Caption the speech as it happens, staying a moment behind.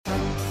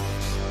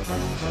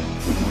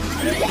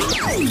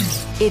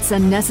It's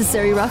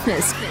unnecessary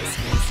roughness.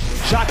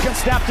 Shotgun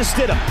snap to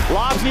Stidham.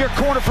 Lobs near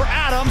corner for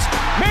Adams.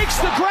 Makes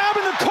the grab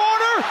in the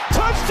corner.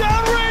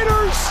 Touchdown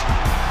Raiders!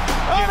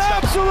 An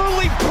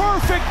absolutely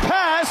perfect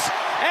pass.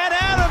 And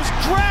Adams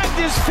dragged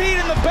his feet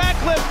in the back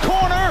left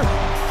corner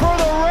for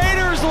the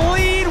Raiders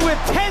lead with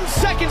 10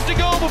 seconds to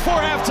go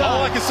before halftime.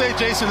 All I can say,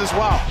 Jason, is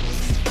wow.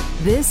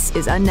 This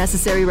is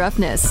Unnecessary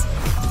Roughness.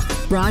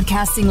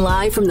 Broadcasting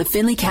live from the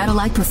Finley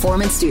Cadillac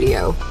Performance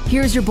Studio.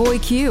 Here's your boy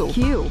Q.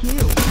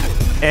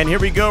 And here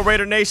we go,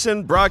 Raider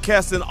Nation,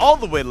 broadcasting all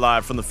the way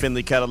live from the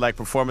Finley Cadillac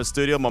Performance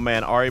Studio. My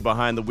man Ari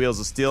behind the wheels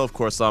of steel. Of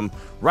course, I'm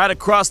right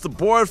across the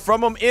board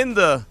from him in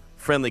the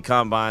friendly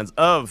confines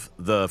of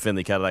the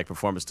Finley Cadillac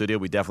Performance Studio.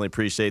 We definitely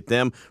appreciate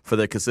them for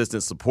their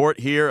consistent support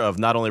here of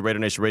not only Raider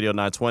Nation Radio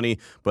 920,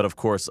 but of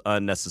course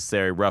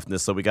Unnecessary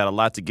Roughness. So we got a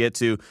lot to get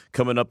to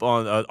coming up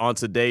on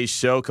today's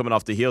show, coming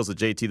off the heels of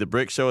JT the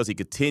Brick Show as he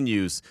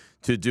continues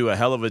to do a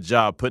hell of a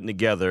job putting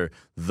together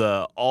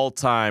the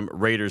all-time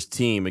Raiders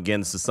team. Again,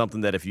 this is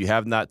something that if you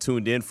have not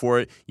tuned in for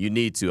it, you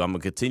need to. I'm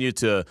going to continue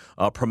to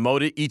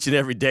promote it each and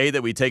every day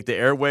that we take the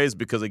airways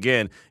because,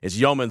 again, it's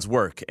yeoman's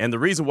work. And the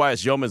reason why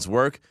it's yeoman's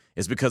work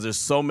is because there's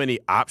so many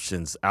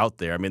options out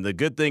there. I mean, the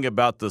good thing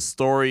about the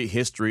story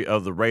history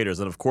of the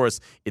Raiders, and of course,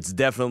 it's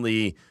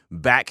definitely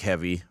back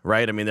heavy,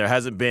 right? I mean, there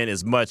hasn't been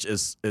as much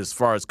as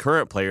far as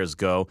current players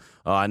go.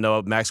 I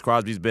know Max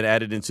Crosby's been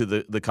added into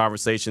the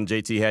conversation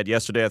JT had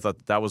yesterday. I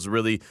thought that was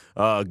really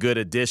a good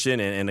addition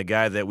and a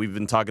guy that we've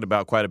been talking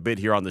about quite a bit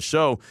here on the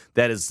show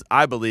that is,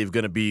 I believe,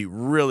 going to be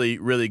really,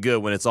 really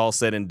good when it's all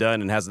said and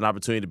done and has an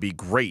opportunity to be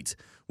great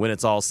when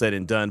it's all said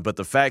and done. But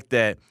the fact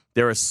that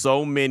there are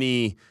so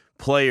many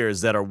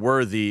players that are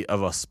worthy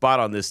of a spot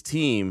on this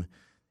team,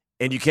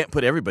 and you can't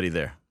put everybody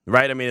there,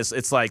 right? I mean,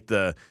 it's like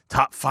the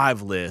top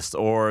 5 list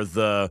or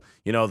the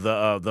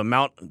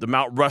Mount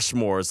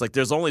Rushmore. It's like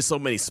there's only so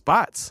many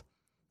spots,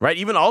 right?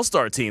 Even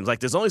all-star teams, like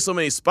there's only so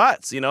many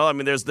spots. You know, I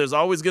mean, there's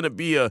always going to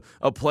be a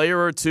player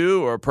or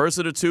two or a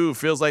person or two who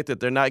feels like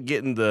that they're not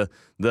getting the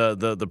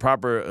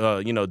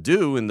proper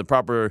due and the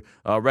proper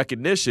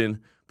recognition.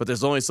 But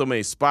there's only so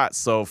many spots.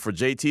 So for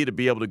JT to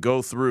be able to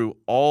go through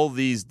all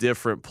these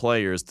different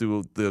players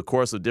through the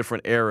course of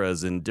different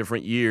eras and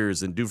different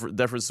years and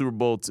different Super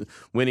Bowl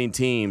winning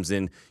teams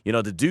and,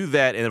 to do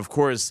that and, of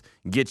course,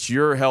 get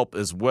your help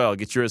as well,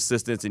 get your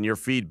assistance and your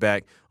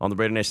feedback on the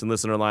Raider Nation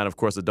listener line, of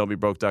course, the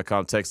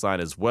don'tbebroke.com text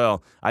line as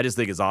well. I just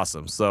think it's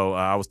awesome. So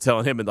I was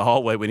telling him in the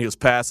hallway when he was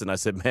passing, I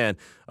said, man,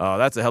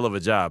 that's a hell of a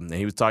job. And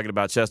he was talking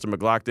about Chester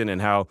McLaughlin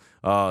and how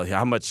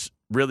much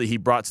really he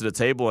brought to the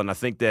table, and I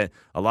think that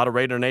a lot of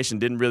Raider Nation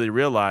didn't really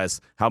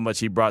realize how much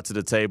he brought to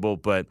the table,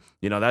 but,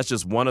 that's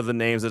just one of the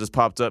names that has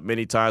popped up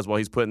many times while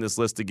he's putting this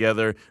list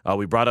together.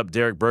 We brought up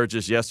Derek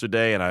Burgess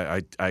yesterday, and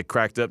I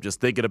cracked up just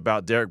thinking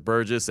about Derek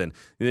Burgess, and,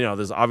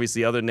 there's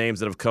obviously other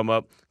names that have come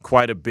up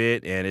quite a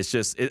bit, and it's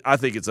just I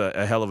think it's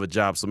a hell of a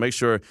job. So make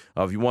sure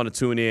if you want to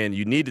tune in,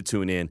 you need to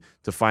tune in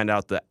to find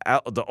out the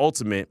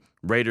ultimate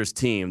Raiders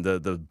team, the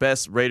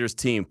best Raiders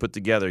team put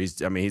together.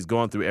 He's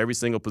going through every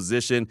single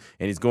position,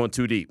 and he's going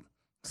too deep.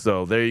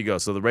 So there you go.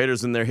 So the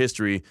Raiders in their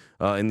history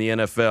in the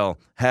NFL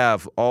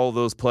have all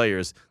those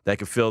players that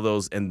can fill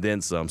those and then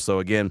some. So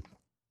again,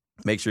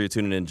 make sure you're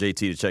tuning in, JT,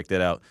 to check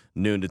that out,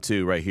 noon to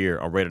 2 right here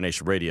on Raider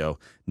Nation Radio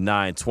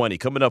 920.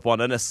 Coming up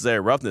on Unnecessary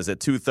Roughness at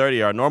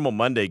 2:30, our normal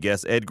Monday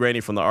guest, Ed Graney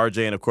from the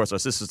RJ, and, of course, our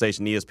sister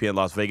station, ESPN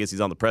Las Vegas.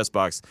 He's on the press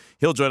box.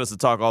 He'll join us to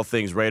talk all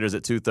things Raiders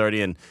at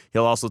 2:30, and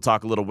he'll also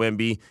talk a little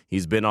Wemby.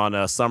 He's been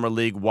on Summer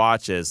League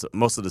watch, as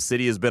most of the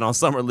city has been on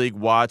Summer League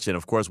watch, and,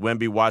 of course,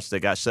 Wemby watch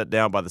that got shut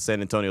down by the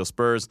San Antonio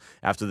Spurs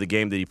after the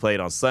game that he played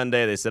on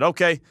Sunday. They said,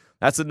 okay,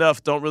 that's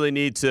enough. Don't really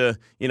need to,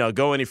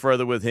 go any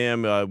further with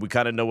him. We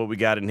kind of know what we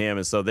got in him,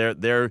 and so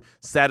they're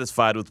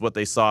satisfied with what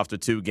they saw after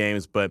 2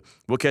 games. But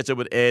we'll catch up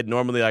with Ed.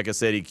 Normally, like I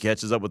said, he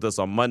catches up with us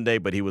on Monday,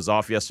 but he was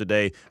off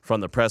yesterday from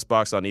the press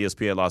box on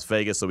ESPN Las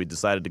Vegas, so we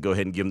decided to go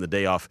ahead and give him the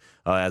day off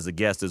as a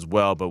guest as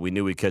well. But we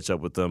knew we'd catch up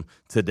with them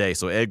today.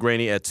 So Ed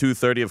Graney at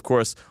 2:30, of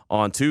course,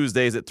 on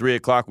Tuesdays at 3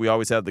 o'clock. We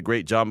always have the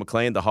great John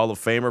McClain, the Hall of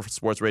Famer for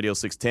Sports Radio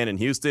 610 in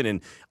Houston,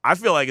 and I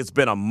feel like it's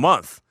been a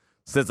month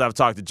since I've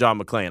talked to John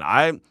McClain.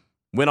 I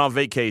went on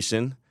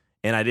vacation,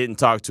 and I didn't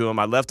talk to him.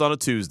 I left on a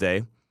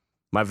Tuesday.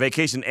 My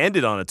vacation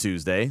ended on a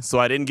Tuesday, so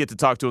I didn't get to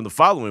talk to him the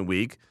following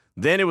week.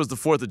 Then it was the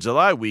 4th of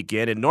July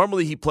weekend, and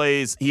normally he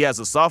has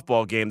a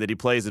softball game that he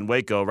plays in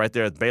Waco right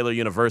there at Baylor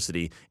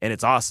University, and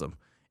it's awesome.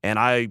 And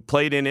I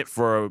played in it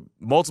for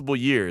multiple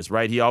years,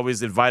 right? He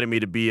always invited me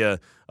to be a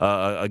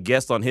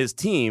guest on his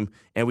team,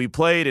 and we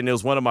played, and it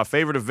was one of my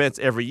favorite events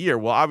every year.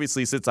 Well,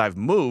 obviously, since I've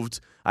moved,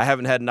 I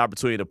haven't had an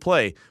opportunity to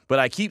play. But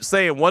I keep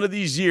saying one of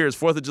these years,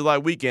 4th of July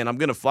weekend, I'm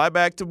going to fly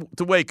back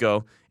to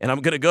Waco, and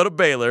I'm going to go to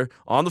Baylor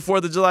on the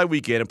 4th of July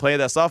weekend and play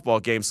that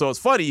softball game. So it's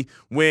funny,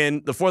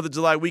 when the 4th of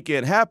July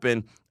weekend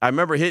happened, I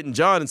remember hitting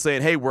John and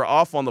saying, hey, we're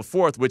off on the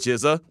 4th, which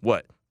is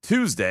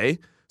Tuesday.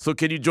 So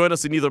can you join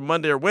us in either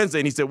Monday or Wednesday?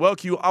 And he said, well,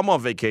 Q, I'm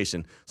on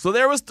vacation. So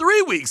there was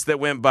 3 weeks that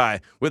went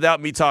by without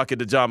me talking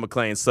to John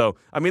McClain. So,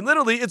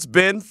 literally, it's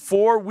been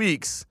 4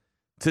 weeks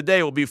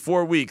today will be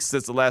 4 weeks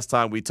since the last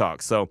time we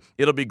talked. So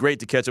it'll be great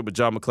to catch up with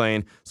John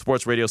McClain,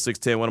 Sports Radio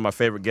 610, one of my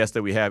favorite guests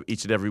that we have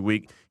each and every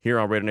week here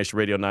on Raider Nation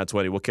Radio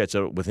 920. We'll catch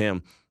up with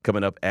him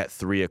coming up at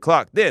 3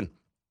 o'clock. Then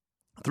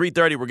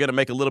 3:30, we're going to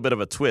make a little bit of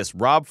a twist.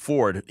 Rob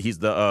Ford, he's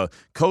the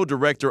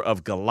co-director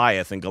of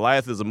Goliath, and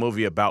Goliath is a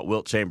movie about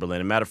Wilt Chamberlain.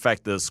 As a matter of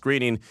fact, the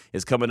screening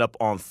is coming up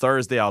on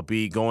Thursday. I'll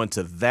be going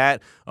to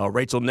that.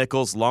 Rachel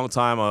Nichols,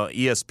 longtime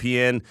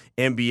ESPN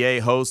NBA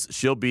host,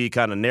 she'll be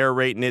kind of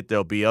narrating it.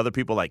 There'll be other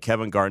people like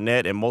Kevin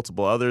Garnett and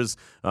multiple others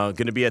going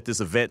to be at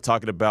this event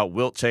talking about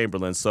Wilt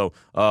Chamberlain. So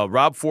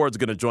Rob Ford's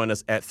going to join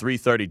us at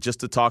 3:30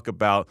 just to talk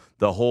about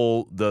the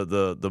whole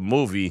the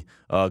movie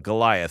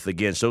Goliath.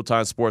 Again,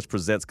 Showtime Sports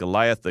presents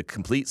Goliath, the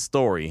complete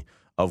story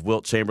of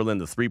Wilt Chamberlain.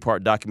 The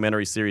 3-part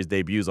documentary series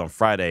debuts on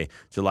Friday,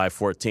 July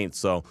 14th.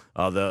 So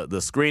the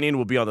screening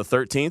will be on the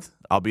 13th.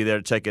 I'll be there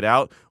to check it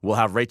out. We'll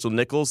have Rachel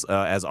Nichols,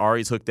 as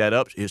Ari's hooked that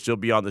up. She'll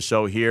be on the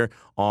show here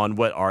on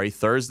Ari?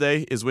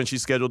 Thursday is when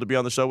she's scheduled to be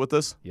on the show with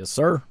us? Yes,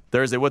 sir.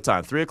 Thursday, what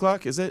time? 3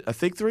 o'clock, is it? I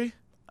think 3?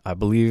 I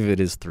believe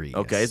it is 3.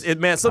 Okay, yes.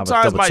 Man,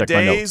 sometimes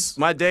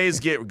my days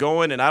get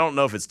going, and I don't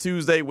know if it's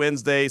Tuesday,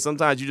 Wednesday.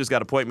 Sometimes you just got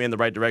to point me in the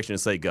right direction and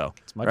say go.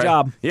 It's my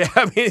job. Yeah,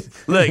 I mean,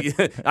 look,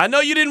 I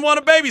know you didn't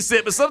want to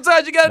babysit, but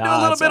sometimes you got to do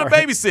a little bit of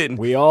babysitting.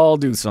 We all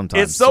do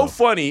sometimes. It's so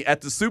funny at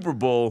the Super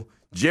Bowl.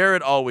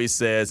 Jared always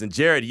says, and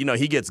Jared,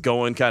 he gets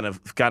going kind of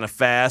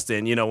fast,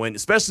 and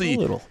especially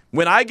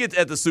when I get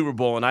at the Super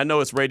Bowl and I know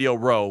it's Radio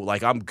Row,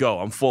 like I'm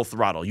full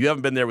throttle. You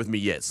haven't been there with me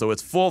yet, so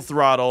it's full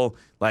throttle,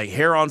 like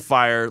hair on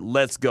fire.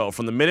 Let's go.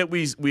 From the minute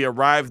we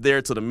arrive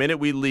there to the minute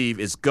we leave,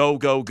 it's go,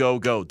 go, go,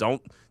 go.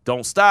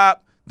 Don't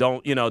stop.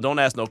 Don't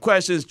ask no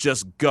questions.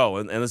 Just go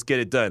and let's get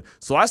it done.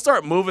 So I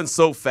start moving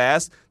so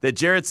fast that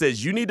Jared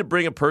says, you need to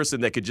bring a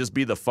person that could just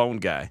be the phone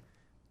guy.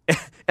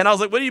 And I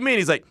was like, what do you mean?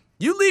 He's like,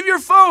 you leave your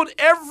phone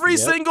every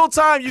single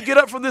time you get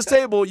up from this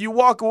table, you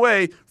walk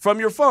away from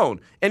your phone.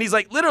 And he's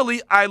like,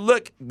 literally, I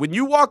look, when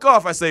you walk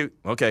off, I say,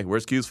 okay,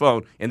 where's Q's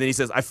phone? And then he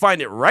says, I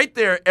find it right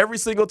there every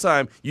single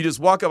time. You just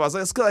walk up. I was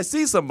like, it's because I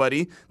see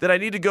somebody that I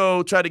need to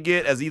go try to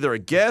get as either a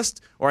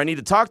guest or I need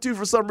to talk to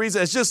for some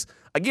reason. It's just,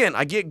 again,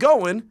 I get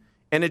going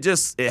and it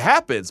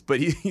happens. But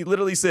he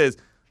literally says,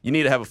 you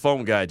need to have a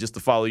phone guy just to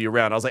follow you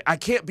around. I was like, I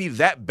can't be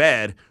that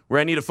bad where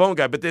I need a phone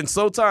guy. But then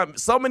so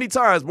many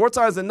times, more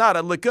times than not,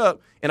 I look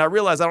up and I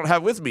realize I don't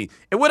have it with me.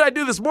 And what did I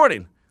do this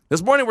morning?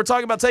 This morning we're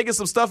talking about taking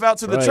some stuff out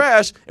to the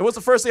trash. And what's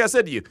the first thing I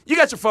said to you? You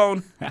got your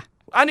phone.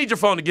 I need your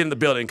phone to get in the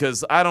building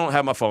because I don't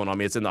have my phone on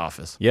me. It's in the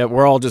office. Yeah,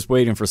 we're all just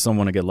waiting for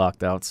someone to get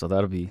locked out, so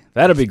that'll be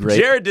great.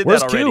 Jared did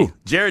Where's that already. Q?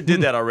 Jared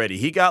did that already.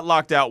 He got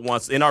locked out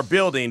once. In our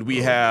building, we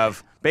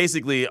have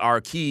basically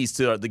our keys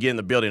to get in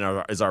the building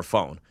is our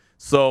phone.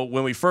 So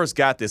when we first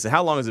got this, and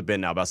how long has it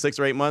been now? About 6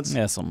 or 8 months?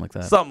 Yeah, something like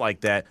that. Something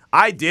like that.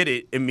 I did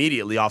it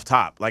immediately off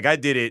top. Like I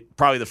did it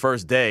probably the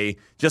first day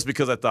just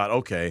because I thought,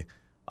 okay,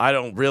 I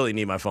don't really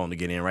need my phone to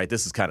get in, right?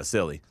 This is kind of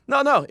silly.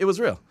 No, it was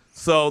real.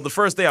 So the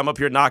first day I'm up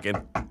here knocking,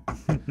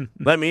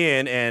 let me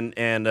in,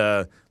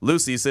 and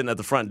Lucy sitting at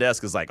the front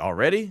desk is like,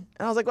 already?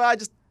 And I was like, well, I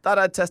just thought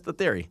I'd test the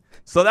theory.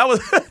 So that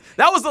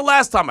was the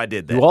last time I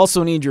did that. You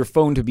also need your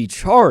phone to be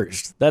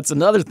charged. That's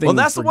another thing. Well,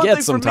 that's the one thing for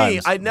me.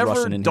 Sometimes I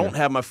never don't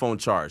have my phone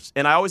charged,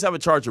 and I always have a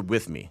charger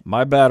with me.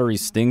 My battery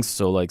stinks,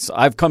 so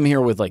I've come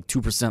here with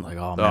 2%. Like,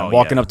 oh man,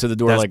 walking up to the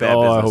door, that's like, bad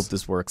business. I hope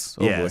this works.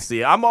 Oh, yeah, boy.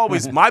 see, I'm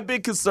always my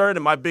big concern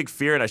and my big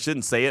fear, and I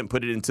shouldn't say it and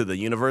put it into the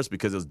universe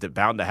because it's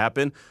bound to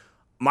happen.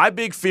 My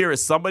big fear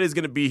is somebody's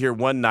going to be here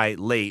one night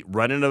late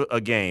running a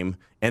game,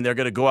 and they're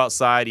going to go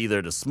outside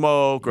either to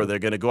smoke or they're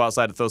going to go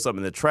outside to throw something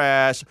in the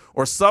trash,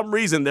 or some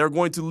reason they're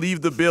going to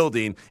leave the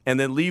building and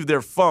then leave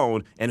their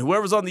phone, and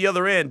whoever's on the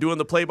other end doing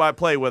the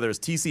play-by-play, whether it's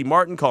T.C.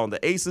 Martin calling the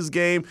Aces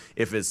game,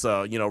 if it's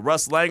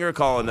Russ Langer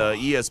calling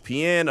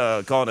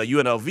ESPN, calling a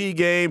UNLV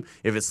game,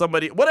 if it's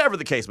somebody, whatever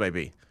the case may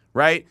be,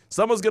 right?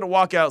 Someone's going to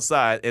walk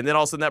outside, and then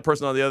all of a sudden that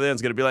person on the other end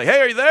is going to be like,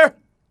 hey, are you there?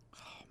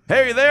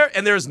 Hey, are you there?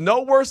 And there's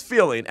no worse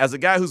feeling as a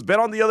guy who's been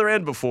on the other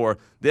end before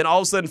than all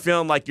of a sudden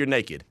feeling like you're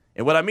naked.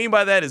 And what I mean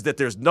by that is that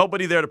there's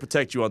nobody there to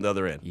protect you on the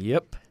other end.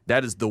 Yep.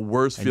 That is the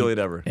worst feeling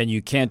ever. And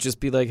you can't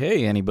just be like,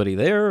 hey, anybody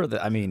there?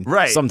 I mean,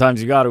 right.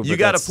 Sometimes you got to. You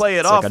got to play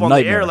it off on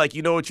the air like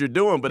you know what you're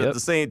doing, but at the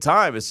same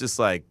time, it's just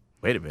like,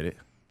 wait a minute.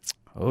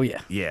 Oh,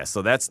 yeah. Yeah,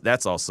 so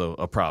that's also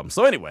a problem.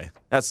 So anyway,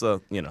 that's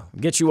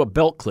Get you a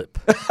belt clip.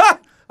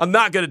 I'm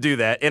not going to do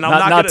that, and I'm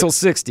not gonna, till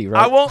 60,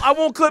 right? I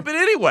won't clip it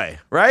anyway,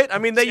 right? I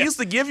mean, they used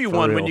to give you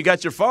one when you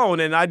got your phone,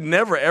 and I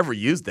never ever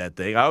used that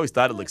thing. I always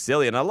thought it looked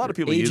silly, and a lot of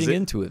people use it. Aging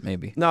into it,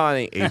 maybe. No, I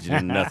ain't aging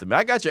into nothing.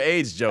 I got your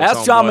age jokes.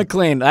 Ask John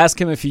McClain. Ask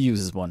him if he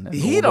uses one.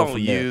 He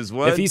don't use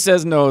one. If he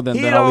says no,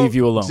 then I'll leave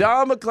you alone.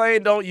 John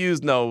McClain don't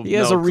use no. He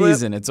has a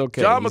reason. It's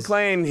okay. John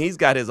McClain, he's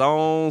got his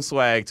own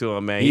swag to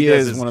him, man. He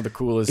is one of the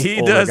coolest. He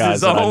does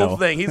his own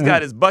thing. He's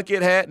got his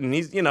bucket hat, and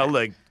he's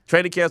look.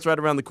 Training camp's right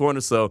around the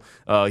corner, so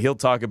he'll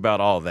talk about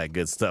all that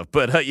good stuff.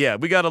 But, yeah,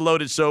 we got a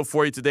loaded show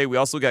for you today. We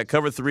also got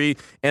Cover 3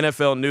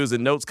 NFL news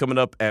and notes coming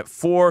up at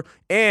 4.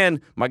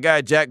 And my guy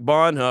Jack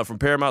Bond from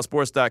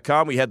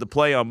ParamountSports.com, we had the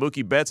play on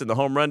Mookie Betts in the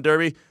home run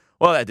derby.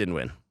 Well, that didn't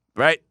win.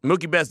 right?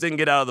 Mookie Betts didn't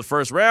get out of the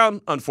first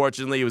round.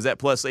 Unfortunately, he was at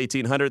plus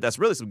 1,800. That's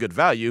really some good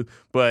value.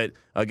 But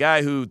a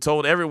guy who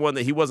told everyone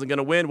that he wasn't going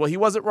to win, well, he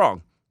wasn't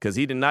wrong because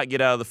he did not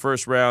get out of the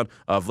first round.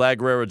 Vlad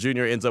Guerrero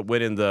Jr. ends up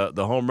winning the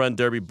home run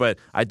derby. But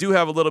I do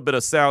have a little bit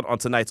of sound on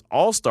tonight's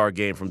All-Star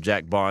game from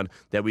Jack Bond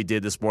that we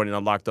did this morning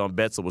on Locked On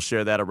Bet. So we'll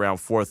share that around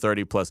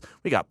 4:30. Plus,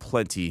 we got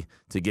plenty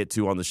to get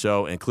to on the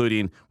show,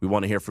 including we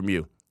want to hear from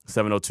you.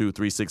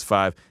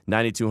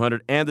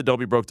 702-365-9200 and the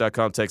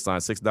don'tbebroke.com text line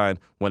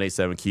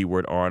 69187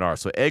 keyword R&R.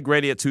 So Ed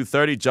Graney at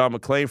 2:30, John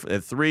McClain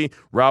at 3,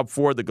 Rob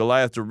Ford, the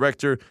Goliath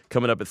director,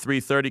 coming up at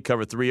 3:30,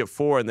 cover 3 at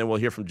 4, and then we'll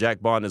hear from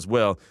Jack Bond as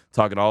well,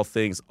 talking all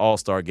things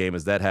All-Star Game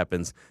as that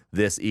happens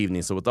this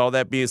evening. So with all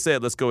that being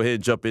said, let's go ahead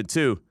and jump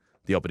into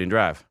the opening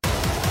drive.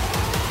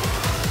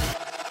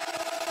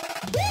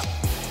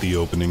 The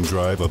opening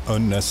drive of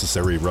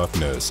Unnecessary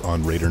Roughness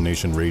on Raider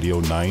Nation Radio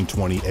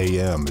 920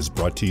 AM is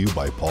brought to you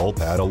by Paul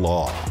Pata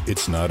Law.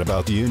 It's not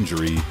about the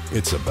injury,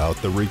 it's about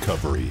the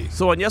recovery.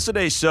 So on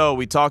yesterday's show,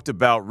 we talked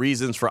about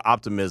reasons for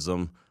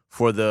optimism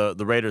for the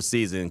Raiders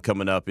season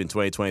coming up in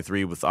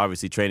 2023 with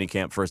obviously training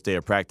camp, first day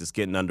of practice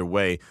getting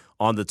underway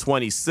on the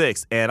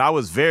 26th. And I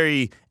was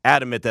very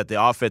adamant that the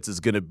offense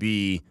is going to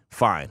be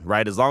fine,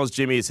 right? As long as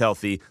Jimmy is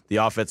healthy, the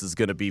offense is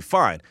going to be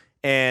fine.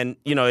 And,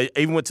 you know, it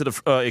even went to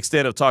the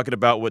extent of talking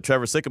about what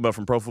Trevor Sikkema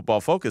from Pro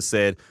Football Focus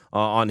said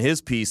on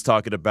his piece,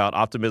 talking about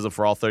optimism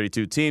for all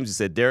 32 teams. He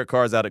said Derek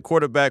Carr's out at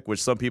quarterback,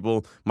 which some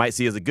people might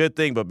see as a good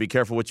thing, but be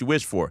careful what you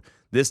wish for.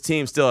 This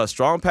team still has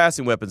strong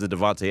passing weapons in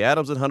Devontae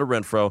Adams and Hunter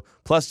Renfrow,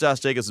 plus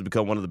Josh Jacobs has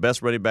become one of the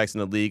best running backs in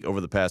the league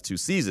over the past 2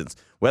 seasons.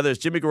 Whether it's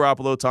Jimmy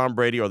Garoppolo, Tom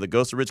Brady, or the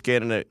ghost of Rich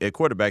Gannon at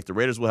quarterback, the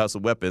Raiders will have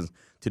some weapons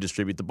to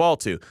distribute the ball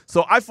to.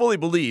 So I fully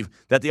believe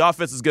that the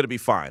offense is going to be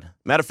fine.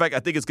 Matter of fact,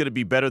 I think it's going to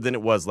be better than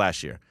it was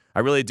last year.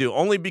 I really do,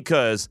 only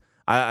because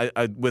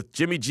I with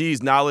Jimmy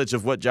G's knowledge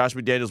of what Josh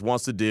McDaniels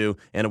wants to do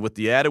and with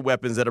the added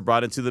weapons that are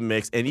brought into the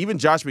mix, and even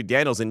Josh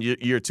McDaniels in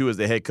year 2 as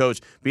the head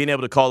coach, being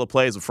able to call the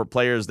plays for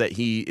players that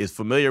he is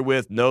familiar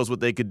with, knows what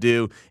they could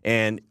do,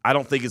 and I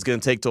don't think it's going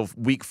to take till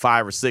week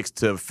 5 or 6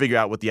 to figure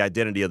out what the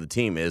identity of the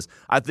team is.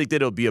 I think that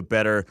it'll be a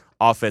better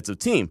offensive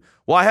team.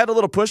 Well, I had a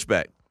little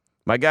pushback.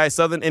 My guy,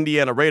 Southern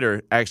Indiana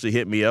Raider, actually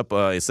hit me up.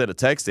 He sent a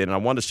text in, and I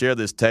wanted to share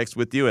this text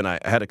with you, and I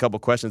had a couple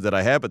questions that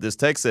I had, but this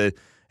text said,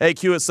 "Hey,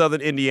 Q at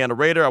Southern Indiana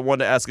Raider, I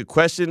wanted to ask a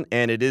question,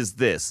 and it is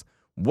this.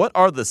 What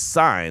are the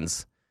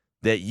signs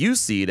that you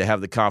see to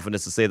have the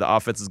confidence to say the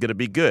offense is going to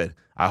be good?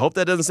 I hope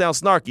that doesn't sound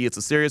snarky. It's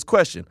a serious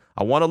question.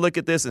 I want to look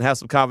at this and have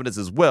some confidence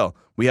as well.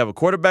 We have a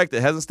quarterback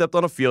that hasn't stepped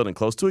on a field in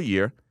close to a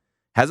year,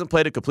 hasn't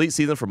played a complete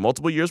season for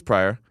multiple years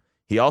prior.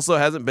 He also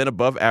hasn't been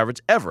above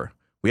average ever.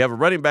 We have a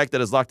running back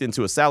that is locked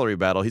into a salary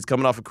battle. He's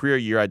coming off a career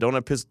year. I don't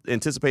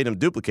anticipate him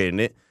duplicating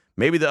it.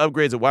 Maybe the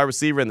upgrades at wide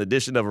receiver and the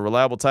addition of a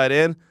reliable tight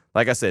end.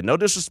 Like I said, no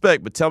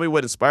disrespect, but tell me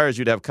what inspires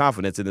you to have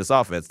confidence in this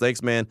offense.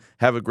 Thanks, man.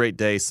 Have a great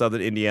day, Southern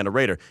Indiana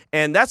Raider."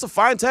 And that's a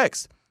fine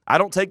text. I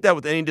don't take that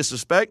with any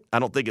disrespect. I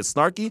don't think it's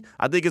snarky.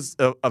 I think it's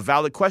a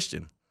valid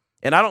question.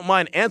 And I don't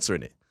mind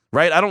answering it,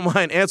 right? I don't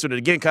mind answering it.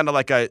 Again, kind of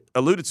like I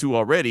alluded to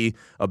already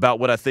about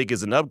what I think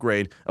is an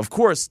upgrade. Of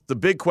course, the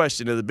big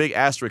question and the big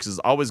asterisk is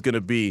always going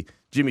to be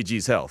Jimmy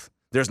G's health.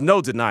 There's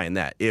no denying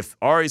that. If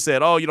Ari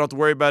said, "Oh, you don't have to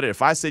worry about it,"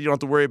 if I said you don't have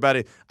to worry about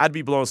it, I'd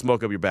be blowing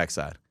smoke up your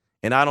backside.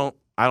 And I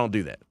don't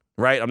do that,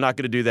 right? I'm not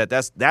going to do that.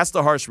 That's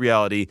the harsh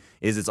reality,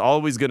 is it's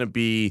always going to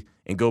be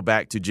and go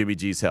back to Jimmy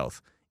G's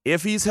health.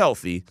 If he's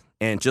healthy,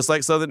 and just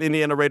like Southern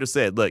Indiana Raider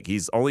said, look,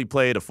 he's only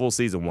played a full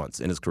season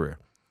once in his career.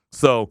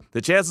 So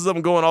the chances of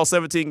him going all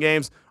 17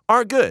 games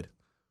aren't good.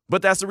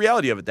 But that's the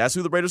reality of it. That's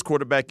who the Raiders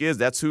quarterback is.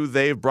 That's who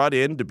they've brought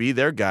in to be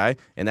their guy,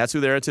 and that's who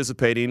they're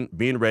anticipating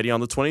being ready on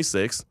the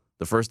 26th,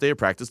 the first day of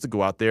practice, to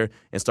go out there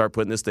and start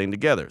putting this thing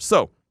together.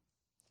 So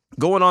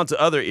going on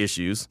to other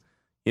issues,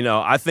 you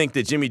know, I think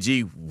that Jimmy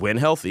G, when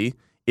healthy,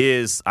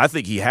 I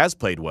think he has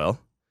played well.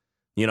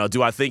 You know,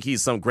 do I think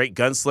he's some great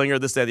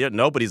gunslinger, this, that, the other?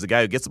 No, but he's a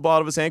guy who gets the ball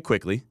out of his hand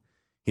quickly.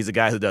 He's a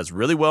guy who does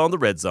really well in the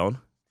red zone.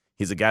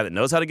 He's a guy that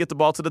knows how to get the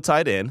ball to the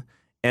tight end.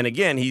 And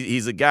again,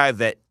 he's a guy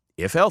that,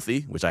 if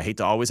healthy, which I hate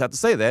to always have to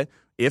say that,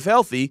 if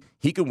healthy,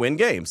 he can win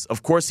games.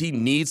 Of course, he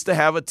needs to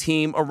have a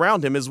team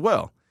around him as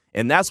well.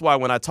 And that's why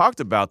when I talked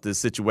about this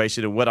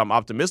situation and what I'm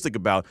optimistic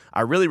about,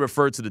 I really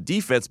referred to the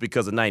defense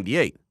because of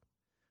 98.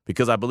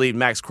 Because I believe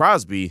Max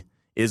Crosby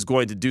is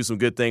going to do some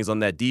good things on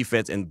that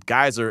defense, and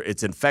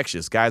it's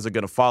infectious. Guys are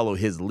going to follow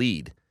his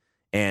lead.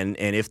 And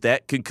if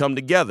that can come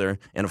together,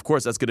 and of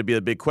course that's going to be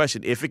a big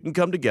question, if it can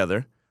come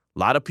together, a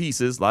lot of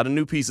pieces, a lot of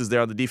new pieces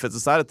there on the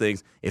defensive side of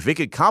things. If it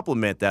could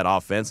complement that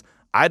offense,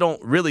 I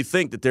don't really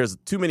think that there's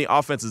too many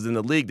offenses in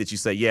the league that you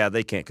say, yeah,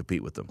 they can't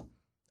compete with them.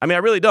 I mean, I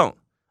really don't.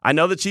 I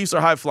know the Chiefs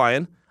are high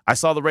flying. I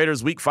saw the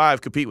Raiders week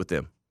 5 compete with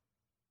them.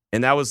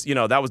 And that was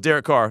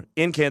Derek Carr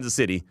in Kansas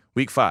City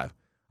week 5.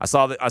 I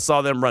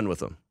saw them run with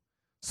them.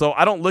 So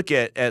I don't look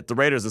at the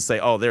Raiders and say,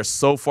 oh, they're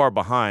so far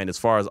behind as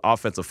far as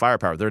offensive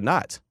firepower. They're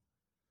not.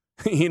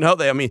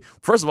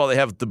 First of all, they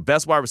have the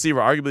best wide receiver,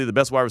 arguably the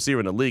best wide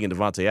receiver in the league in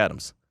Devontae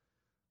Adams.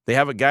 They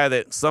have a guy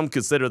that some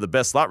consider the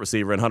best slot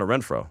receiver in Hunter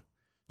Renfrow.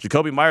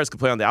 Jacoby Myers can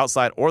play on the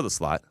outside or the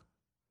slot.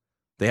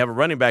 They have a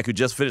running back who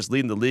just finished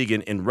leading the league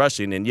in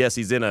rushing, and yes,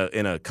 he's in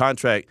a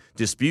contract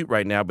dispute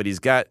right now, but he's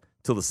got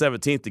till the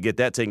 17th to get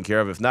that taken care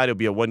of. If not, it'll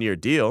be a one-year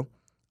deal.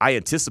 I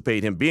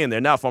anticipate him being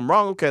there. Now, if I'm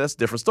wrong, okay, that's a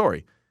different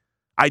story.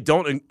 I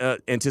don't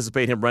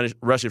anticipate him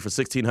rushing for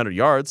 1,600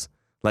 yards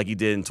like he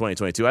did in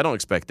 2022. I don't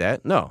expect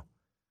that, no.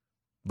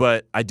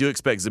 But I do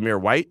expect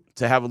Zamir White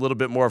to have a little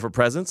bit more of a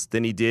presence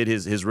than he did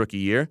his rookie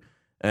year.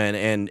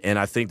 And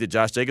I think that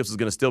Josh Jacobs is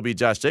going to still be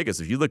Josh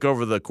Jacobs. If you look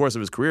over the course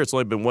of his career, it's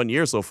only been 1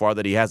 year so far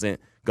that he hasn't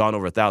gone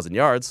over 1,000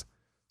 yards.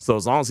 So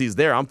as long as he's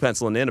there, I'm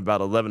penciling in about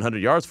 1,100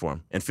 yards for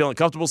him and feeling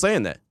comfortable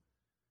saying that,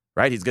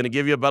 right? He's going to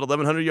give you about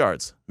 1,100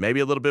 yards,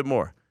 maybe a little bit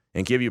more,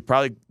 and give you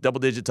probably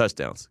double-digit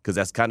touchdowns because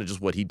that's kind of just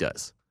what he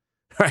does,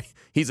 right?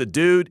 He's a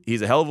dude.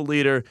 He's a hell of a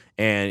leader,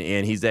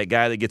 and he's that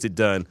guy that gets it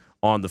done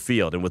on the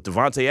field. And with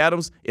Davante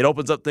Adams, it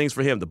opens up things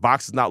for him. The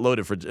box is not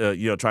loaded for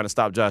trying to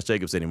stop Josh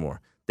Jacobs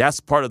anymore. That's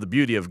part of the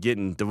beauty of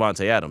getting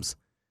Davante Adams.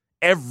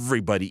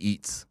 Everybody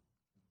eats.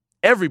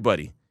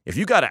 Everybody. If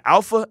you got an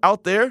alpha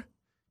out there,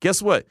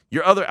 guess what?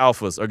 Your other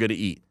alphas are going to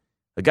eat.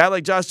 A guy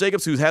like Josh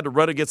Jacobs who's had to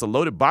run against a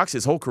loaded box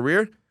his whole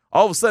career,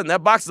 all of a sudden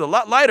that box is a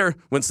lot lighter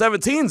when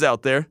 17's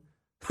out there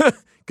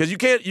because you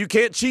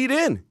can't cheat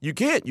in. You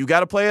can't. You got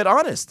to play it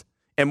honest.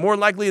 And more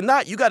likely than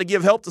not, you got to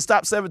give help to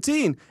stop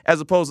 17 as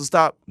opposed to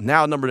stop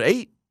now number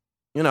 8.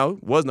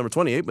 Was number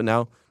 28, but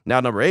now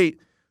number 8.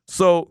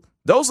 So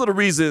those are the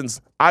reasons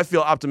I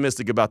feel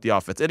optimistic about the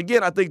offense. And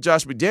again, I think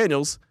Josh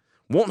McDaniels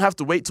won't have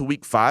to wait till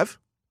week 5.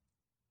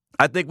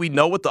 I think we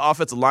know what the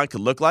offensive line could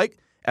look like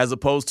as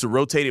opposed to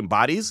rotating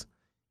bodies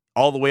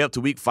all the way up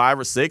to week 5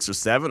 or 6 or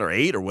 7 or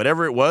 8 or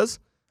whatever it was.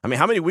 I mean,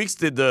 how many weeks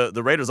did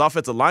the Raiders'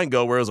 offensive line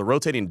go where it was a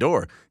rotating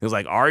door? It was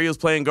like Ari was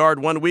playing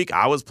guard one week,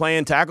 I was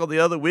playing tackle the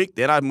other week,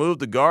 then I moved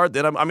to guard,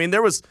 then I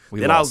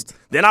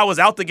was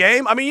out the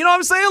game. I mean, you know what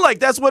I'm saying? Like,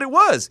 that's what it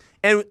was.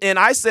 And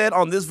I said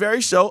on this very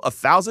show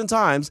 1,000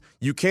 times,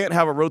 you can't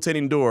have a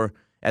rotating door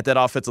at that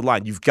offensive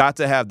line. You've got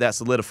to have that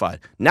solidified.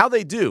 Now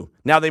they do.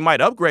 Now they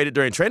might upgrade it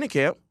during training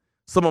camp.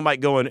 Someone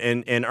might go in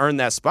and earn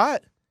that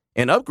spot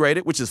and upgrade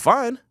it, which is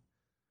fine.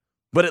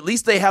 But at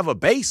least they have a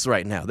base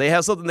right now. They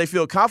have something they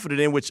feel confident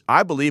in, which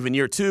I believe in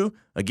year 2,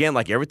 again,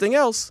 like everything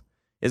else,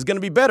 is going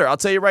to be better. I'll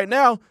tell you right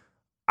now,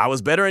 I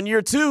was better in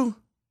year 2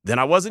 than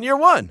I was in year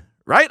 1,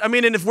 right? I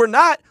mean, and if we're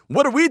not,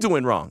 what are we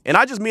doing wrong? And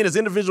I just mean as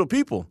individual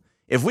people.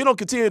 If we don't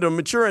continue to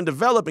mature and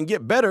develop and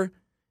get better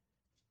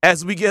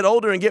as we get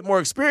older and get more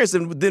experience,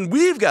 then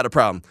we've got a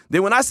problem.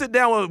 Then when I sit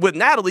down with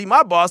Natalie,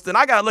 my boss, then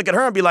I got to look at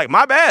her and be like,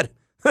 my bad.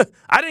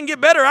 I didn't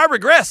get better. I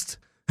regressed,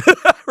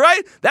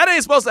 right? That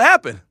ain't supposed to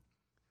happen.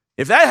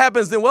 If that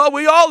happens, then, well,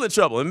 we all in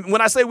trouble. And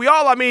when I say we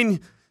all, I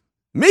mean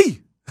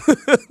me.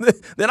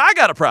 Then I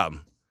got a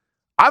problem.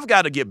 I've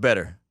got to get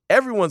better.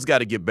 Everyone's got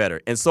to get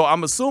better. And so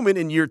I'm assuming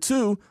in year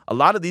 2, a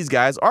lot of these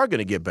guys are going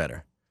to get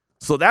better.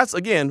 So that's,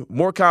 again,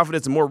 more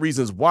confidence and more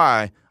reasons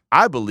why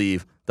I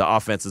believe the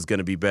offense is going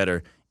to be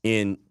better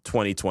in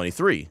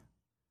 2023.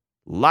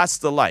 Lots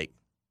to like,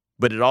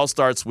 but it all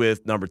starts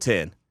with number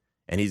 10,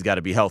 and he's got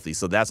to be healthy.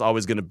 So that's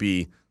always going to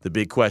be the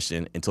big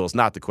question until it's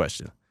not the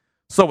question.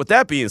 So with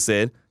that being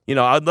said,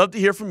 I'd love to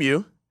hear from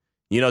you.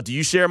 Do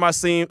you share my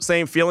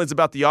same feelings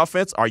about the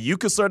offense? Are you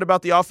concerned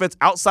about the offense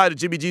outside of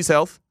Jimmy G's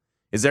health?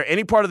 Is there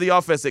any part of the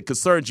offense that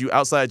concerns you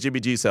outside of Jimmy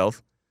G's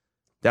health?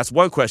 That's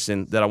one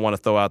question that I want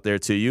to throw out there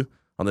to you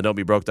on the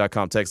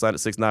don'tbebroke.com text line at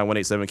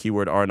 69187,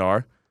 keyword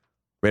R&R.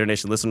 Raider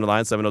Nation listener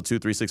line,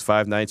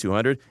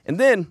 702-365-9200. And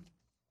then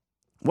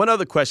one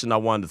other question I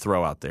wanted to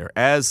throw out there.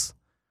 As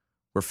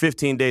we're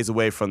 15 days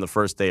away from the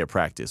first day of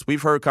practice,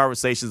 we've heard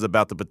conversations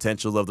about the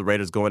potential of the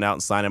Raiders going out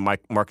and signing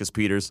Marcus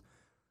Peters.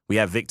 We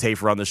have Vic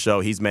Tafer on the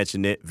show. He's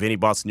mentioned it. Vinny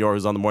Bonsignore,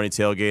 who's on the Morning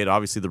Tailgate,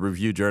 obviously the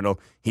Review Journal,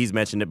 he's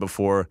mentioned it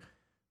before.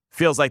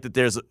 Feels like that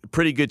there's a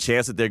pretty good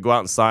chance that they go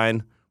out and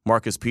sign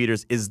Marcus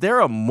Peters. Is there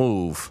a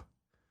move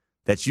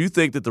that you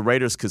think that the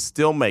Raiders could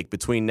still make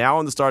between now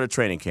and the start of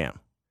training camp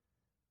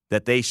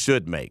that they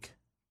should make?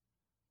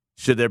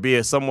 Should there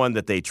be someone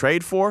that they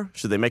trade for?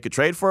 Should they make a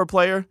trade for a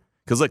player?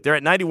 Because, look, they're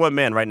at 91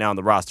 men right now on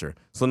the roster.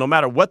 So no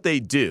matter what they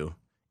do,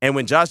 and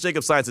when Josh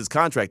Jacobs signs his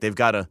contract, they've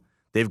got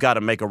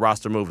to make a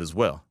roster move as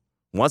well.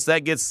 Once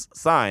that gets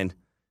signed,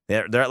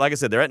 they're like I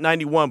said, they're at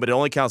 91, but it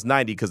only counts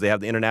 90 because they have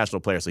the international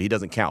player, so he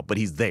doesn't count. But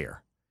he's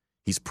there.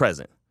 He's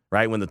present,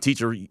 right? When the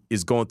teacher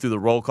is going through the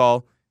roll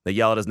call, they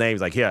yell at his name.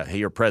 He's like, yeah, hey,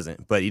 you're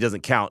present. But he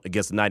doesn't count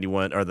against the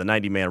 91 or the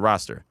 90-man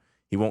roster.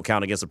 He won't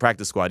count against the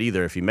practice squad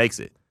either if he makes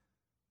it.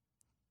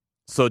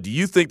 So do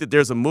you think that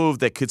there's a move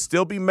that could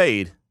still be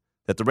made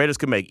that the Raiders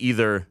could make?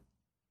 Either,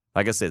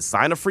 like I said,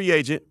 sign a free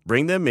agent,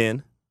 bring them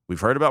in. We've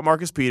heard about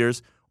Marcus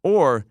Peters.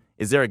 Or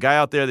is there a guy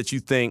out there that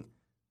you think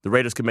the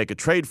Raiders could make a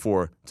trade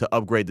for to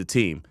upgrade the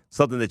team?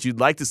 Something that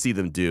you'd like to see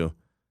them do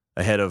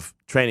ahead of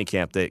training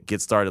camp that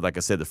gets started, like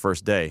I said, the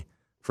first day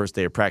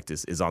of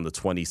practice is on the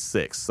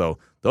 26th. So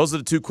those are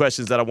the two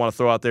questions that I want to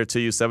throw out there to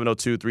you,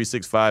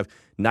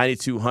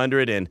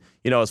 702-365-9200. And,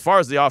 as far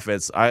as the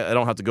offense, I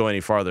don't have to go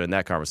any farther in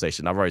that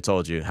conversation. I've already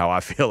told you how I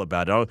feel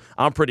about it.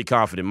 I'm pretty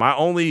confident. My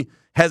only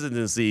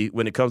hesitancy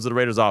when it comes to the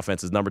Raiders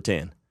offense is number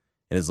 10.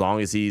 And as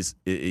long as he's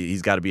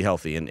got to be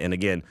healthy. And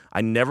again,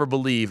 I never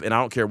believe, and I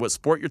don't care what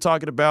sport you're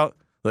talking about.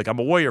 Look, I'm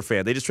a Warrior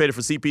fan. They just traded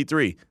for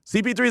CP3.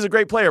 CP3 is a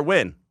great player.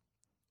 When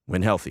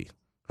healthy,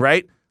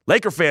 right?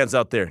 Laker fans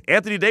out there.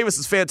 Anthony Davis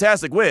is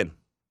fantastic.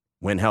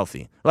 When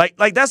healthy. Like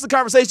that's the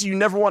conversation you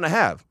never want to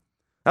have.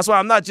 That's why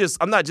I'm not just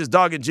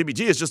dogging Jimmy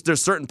G. It's just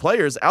there's certain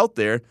players out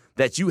there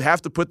that you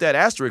have to put that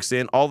asterisk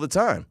in all the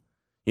time.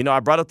 You know, I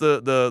brought up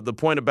the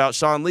point about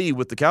Sean Lee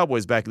with the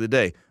Cowboys back in the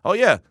day. Oh,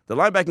 yeah, the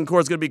linebacking core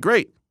is going to be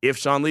great if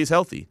Sean Lee's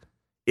healthy,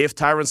 if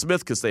Tyron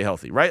Smith could stay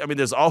healthy, right? I mean,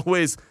 there's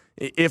always,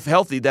 if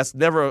healthy, that's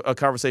never a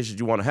conversation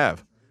you want to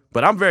have.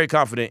 But I'm very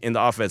confident in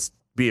the offense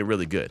being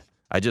really good.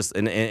 I just,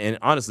 and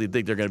honestly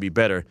think they're going to be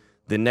better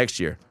than next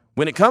year.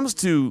 When it comes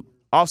to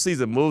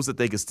offseason moves that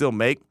they can still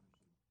make,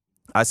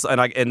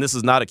 and this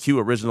is not a Q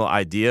original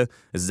idea.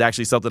 This is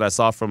actually something I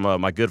saw from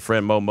my good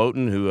friend Mo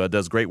Moten, who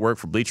does great work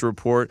for Bleacher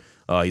Report.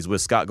 He's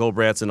with Scott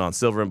Goldbranson on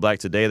Silver and Black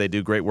today. They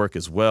do great work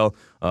as well.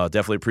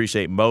 Definitely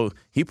appreciate Mo.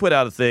 He put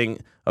out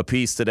a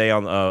piece today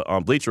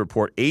on Bleacher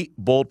Report, 8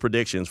 bold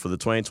predictions for the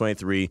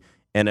 2023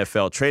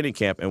 NFL training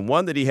camp, and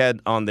one that he had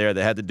on there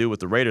that had to do with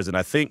the Raiders. And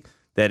I think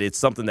that it's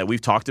something that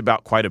we've talked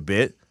about quite a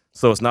bit.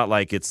 So it's not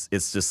like it's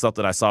just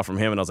something I saw from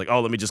him and I was like,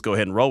 oh, let me just go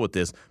ahead and roll with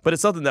this. But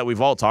it's something that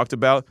we've all talked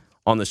about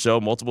on the show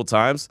multiple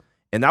times,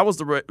 and that was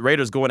the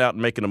Raiders going out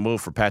and making a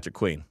move for Patrick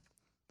Queen,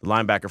 the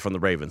linebacker from the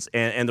Ravens.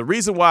 And the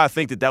reason why I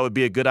think that would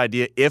be a good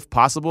idea, if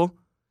possible,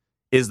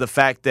 is the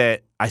fact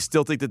that I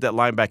still think that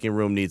linebacking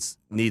room needs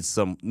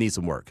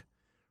some work,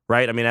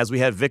 right? I mean, as we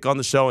had Vic on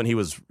the show and he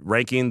was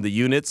ranking the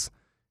units,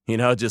 you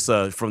know, just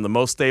from the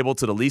most stable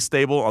to the least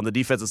stable on the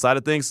defensive side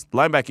of things,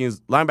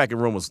 linebacking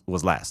room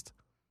was last.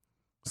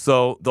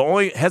 So the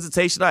only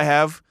hesitation I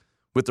have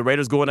with the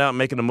Raiders going out and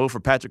making a move for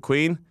Patrick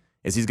Queen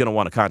is he's going to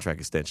want a contract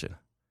extension,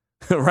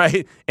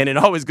 right? And it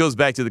always goes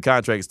back to the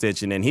contract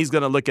extension. And he's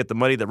going to look at the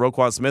money that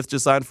Roquan Smith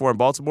just signed for in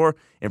Baltimore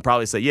and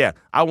probably say, yeah,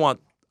 I want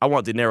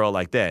dinero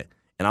like that.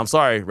 And I'm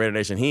sorry, Raider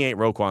Nation, he ain't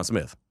Roquan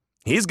Smith.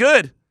 He's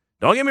good.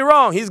 Don't get me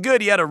wrong. He's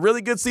good. He had a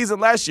really good season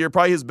last year,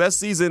 probably his best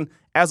season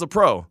as a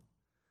pro.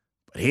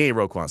 But he ain't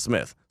Roquan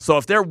Smith. So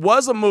if there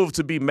was a move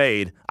to be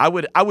made, I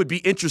would be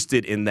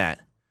interested in that.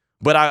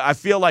 But I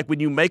feel like when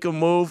you make a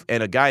move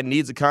and a guy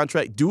needs a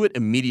contract, do it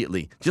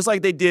immediately. Just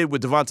like they did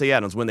with Devontae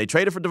Adams. When they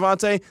traded for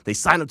Devontae, they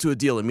signed him to a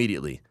deal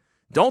immediately.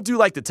 Don't do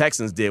like the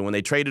Texans did when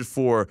they traded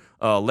for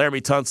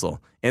Laramie Tunsil.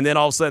 And then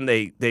all of a sudden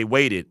they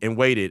waited and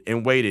waited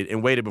and waited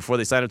and waited before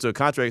they signed him to a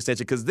contract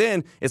extension, because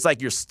then it's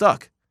like you're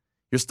stuck.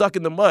 You're stuck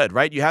in the mud,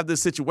 right? You have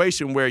this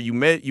situation where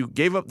you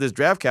gave up this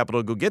draft capital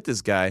to go get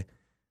this guy.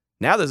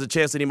 Now there's a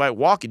chance that he might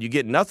walk and you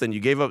get nothing. You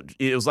gave up –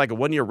 it was like a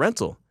one-year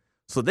rental.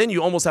 So then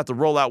you almost have to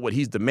roll out what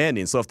he's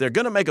demanding. So if they're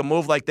going to make a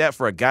move like that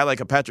for a guy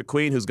like a Patrick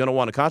Queen who's going to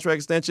want a contract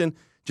extension,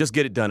 just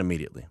get it done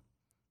immediately.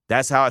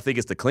 That's how I think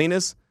it's the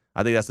cleanest.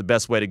 I think that's the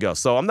best way to go.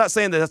 So I'm not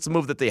saying that that's a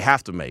move that they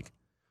have to make.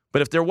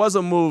 But if there was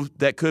a move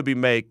that could be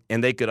made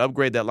and they could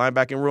upgrade that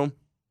linebacking room,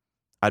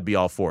 I'd be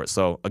all for it.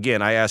 So,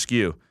 again, I ask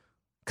you,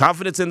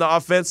 confidence in the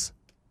offense,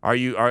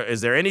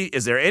 is there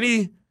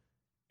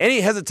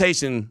any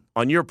hesitation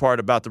on your part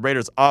about the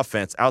Raiders'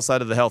 offense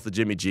outside of the health of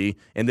Jimmy G?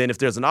 And then if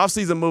there's an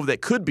offseason move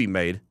that could be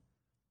made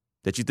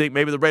that you think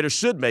maybe the Raiders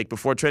should make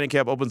before training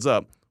camp opens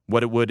up,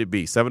 what would it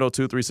be?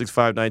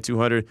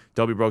 702-365-9200,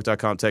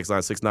 WBroke.com, text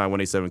line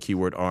 69187,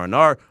 keyword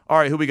R&R. All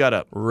right, who we got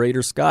up?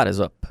 Raider Scott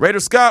is up. Raider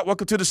Scott,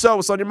 welcome to the show.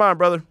 What's on your mind,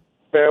 brother?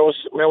 Man,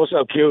 what's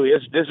up, Q?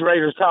 It's this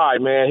Raiders tie,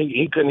 man.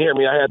 He couldn't hear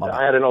me. I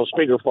had it on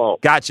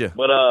speakerphone. Gotcha.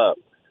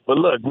 But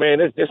look, man,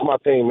 this my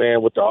thing,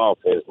 man, with the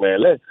offense, man.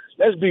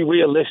 Let's be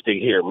realistic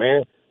here,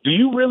 man. Do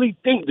you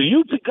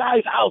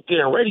guys out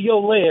there in Radio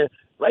Land,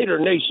 Raider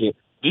Nation,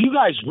 do you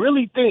guys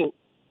really think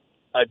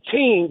a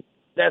team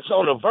that's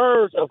on the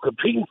verge of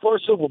competing for a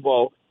Super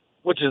Bowl,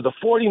 which is the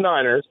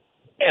 49ers,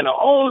 and the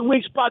only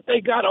weak spot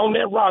they got on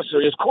that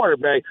roster is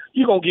quarterback,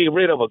 you're going to get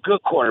rid of a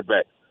good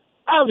quarterback?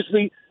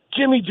 Obviously,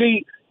 Jimmy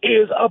G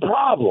is a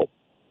problem.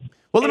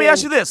 Well, let me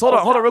ask you this. Hold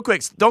on real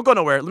quick. Don't go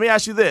nowhere. Let me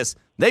ask you this.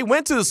 They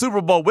went to the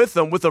Super Bowl with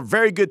him with a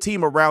very good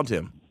team around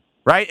him,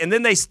 right? And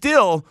then they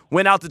still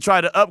went out to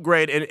try to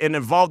upgrade and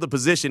evolve the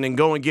position and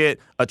go and get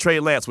a Trey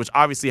Lance, which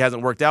obviously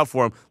hasn't worked out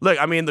for him. Look,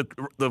 I mean, the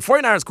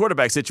 49ers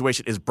quarterback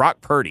situation is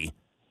Brock Purdy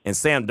and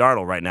Sam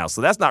Darnold right now.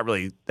 So that's not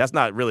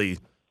really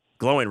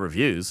glowing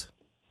reviews.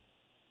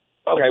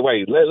 Okay,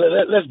 wait.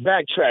 Let's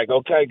backtrack,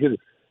 okay? Because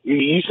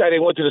you say they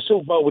went to the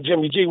Super Bowl with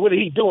Jimmy G. What did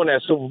he do in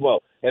that Super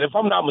Bowl? And if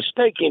I'm not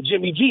mistaken,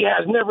 Jimmy G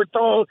has never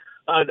thrown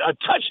a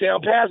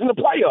touchdown pass in the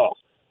playoffs.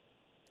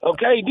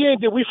 Okay, then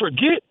did we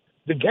forget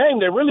the game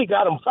that really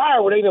got him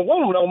fired where they didn't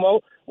want him no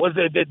more was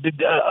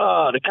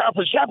the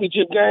conference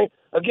championship game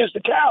against the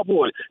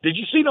Cowboys? Did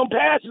you see them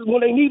passes when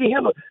they needed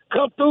him to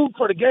come through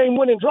for the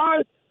game-winning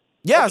drive?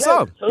 Yeah, okay. I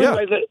saw him. So yeah.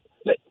 anyway,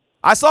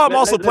 I saw him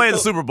also play in the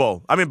Super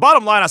Bowl. I mean,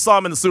 bottom line, I saw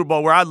him in the Super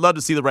Bowl where I'd love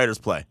to see the Raiders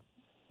play.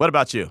 What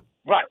about you?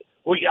 Right.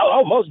 Well,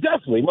 most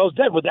definitely.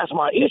 But that's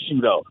my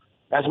issue, though.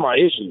 That's my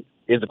issue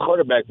is the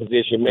quarterback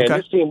position, man. Okay.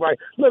 This team, right?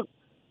 Look,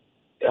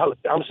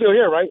 I'm still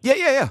here, right?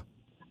 Yeah.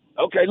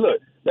 Okay,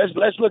 look.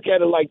 Let's look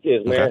at it like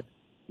this, man. Okay.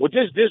 with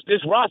this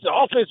roster,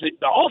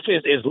 the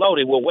offense is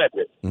loaded with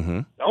weapons. Mm-hmm.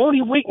 The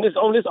only weakness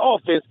on this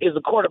offense is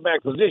the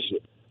quarterback position.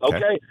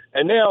 Okay?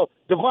 And now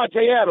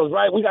Devontae Adams,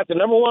 right? We got the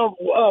number one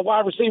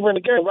wide receiver in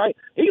the game, right?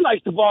 He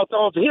likes the ball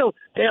thrown to him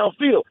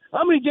downfield.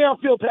 How many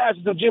downfield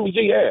passes does Jimmy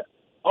G have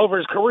over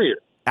his career?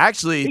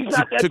 Actually,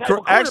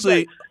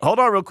 hold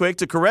on real quick.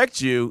 To correct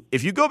you,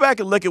 if you go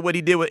back and look at what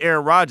he did with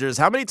Aaron Rodgers,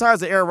 how many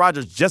times did Aaron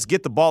Rodgers just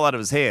get the ball out of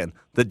his hand?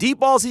 The deep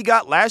balls he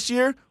got last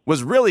year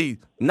was really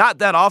not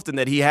that often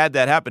that he had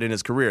that happen in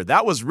his career.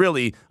 That was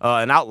really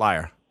an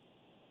outlier.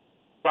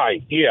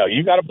 Right, yeah,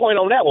 you got a point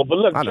on that one. But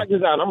look, check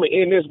this out. I'm going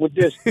to end this with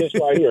this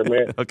right here,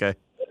 man. Okay.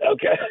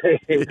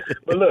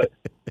 But look,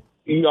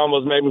 you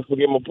almost made me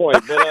forget my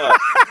point. But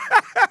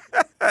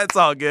that's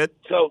all good.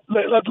 So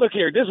look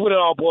here. This is what it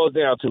all boils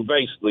down to,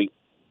 basically.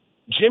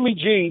 Jimmy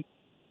G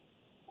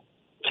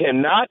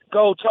cannot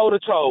go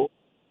toe-to-toe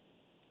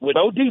with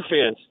no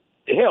defense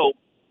to help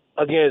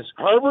against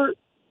Herbert,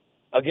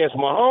 against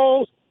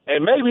Mahomes,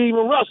 and maybe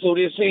even Russell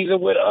this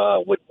season with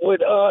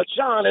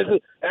Sean as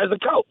a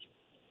coach.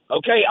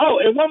 Okay. Oh,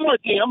 and one more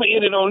thing. I'm gonna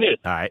end it on this.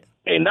 All right.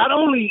 And not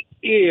only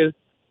is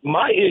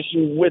my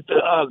issue with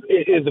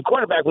the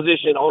quarterback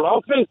position on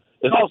offense,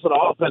 it's also the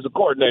offensive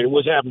coordinator,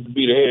 which happens to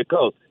be the head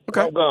coach.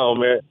 Okay. I'm gone,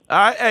 man. All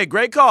right. Hey,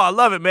 great call. I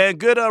love it, man.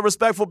 Good,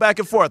 respectful back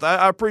and forth.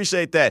 I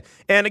appreciate that.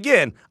 And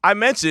again, I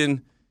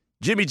mentioned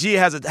Jimmy G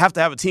have to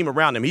have a team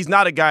around him. He's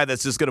not a guy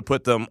that's just going to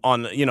put them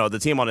on, the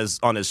team on his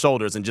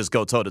shoulders and just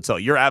go toe to toe.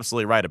 You're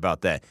absolutely right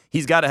about that.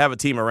 He's got to have a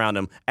team around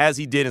him, as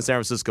he did in San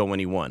Francisco when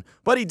he won.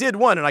 But he did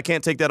win, and I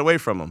can't take that away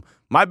from him.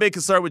 My big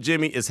concern with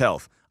Jimmy is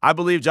health. I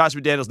believe Josh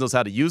McDaniels knows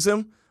how to use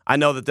him. I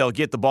know that they'll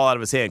get the ball out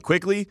of his hand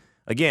quickly.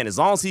 Again, as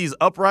long as he's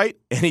upright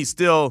and he's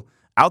still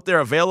out there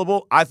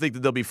available, I think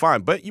that they'll be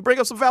fine. But you bring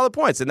up some valid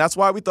points, and that's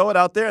why we throw it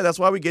out there, and that's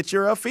why we get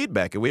your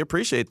feedback, and we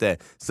appreciate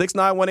that.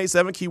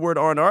 69187, keyword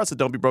R&R, so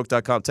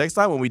don'tbebroke.com text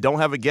line. When we don't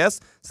have a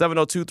guest,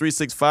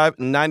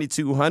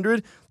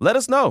 702-365-9200. Let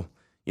us know.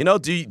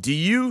 Do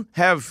you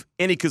have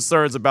any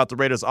concerns about the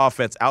Raiders'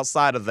 offense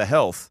outside of the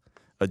health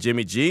of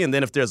Jimmy G? And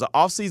then if there's an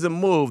offseason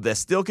move that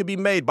still could be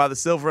made by the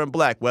Silver and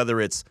Black, whether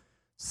it's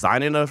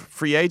signing a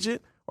free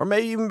agent or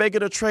maybe even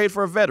making a trade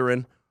for a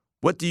veteran,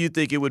 what do you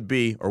think it would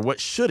be, or what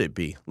should it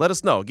be? Let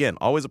us know. Again,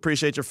 always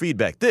appreciate your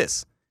feedback.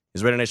 This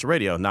is Raider Nation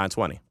Radio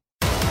 920.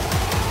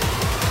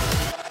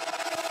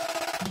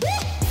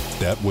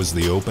 That was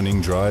the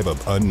opening drive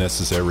of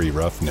Unnecessary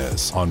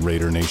Roughness on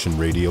Raider Nation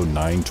Radio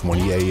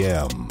 920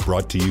 AM.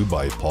 Brought to you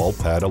by Paul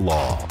Pata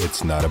Law.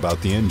 It's not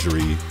about the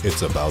injury,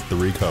 it's about the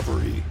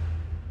recovery.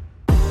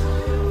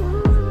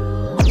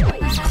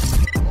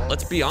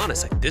 Let's be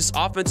honest, this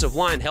offensive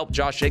line helped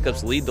Josh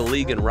Jacobs lead the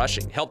league in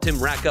rushing, helped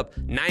him rack up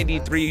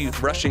 93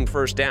 rushing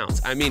first downs.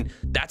 I mean,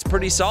 that's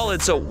pretty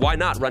solid, so why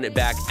not run it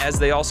back? As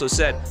they also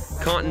said,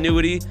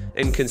 continuity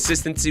and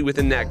consistency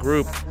within that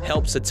group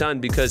helps a ton,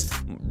 because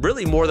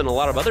really more than a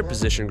lot of other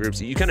position groups,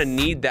 you kind of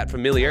need that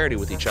familiarity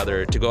with each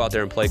other to go out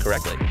there and play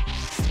correctly.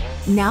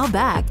 Now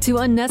back to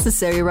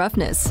Unnecessary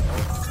Roughness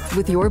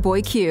with your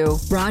boy Q,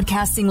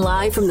 broadcasting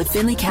live from the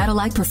Finley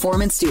Cadillac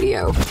Performance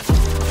Studio.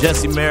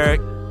 Jesse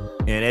Merrick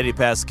and Eddie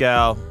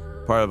Pascal,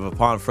 part of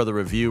Upon Further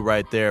Review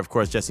right there. Of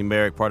course, Jesse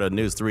Merrick, part of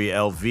News 3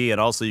 LV.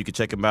 And also you can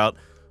check him out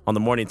on the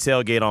Morning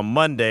Tailgate on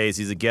Mondays.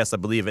 He's a guest, I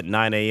believe, at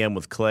 9 a.m.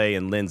 with Clay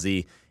and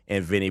Lindsay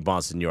and Vinny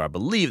Bonsignor. I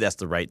believe that's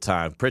the right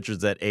time.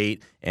 Pritchard's at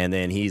 8, and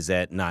then he's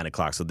at 9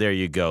 o'clock. So there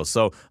you go.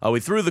 So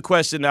we threw the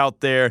question out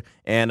there,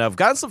 and I've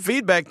gotten some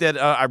feedback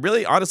that I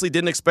really honestly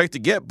didn't expect to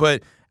get.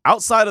 But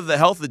outside of the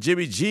health of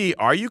Jimmy G,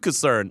 are you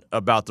concerned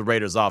about the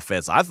Raiders'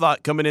 offense? I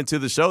thought coming into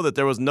the show that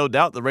there was no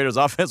doubt the Raiders'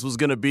 offense was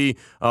going to be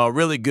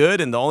really good,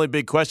 and the only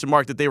big question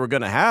mark that they were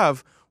going to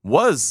have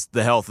was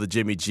the health of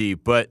Jimmy G.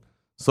 But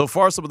so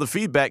far, some of the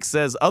feedback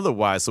says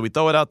otherwise. So we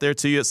throw it out there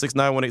to you at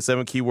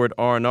 69187, keyword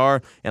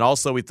R&R. And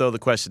also we throw the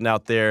question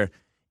out there,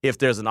 if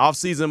there's an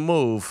offseason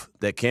move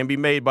that can be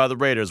made by the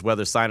Raiders,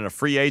 whether signing a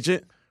free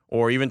agent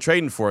or even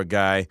trading for a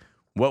guy,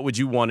 what would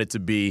you want it to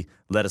be?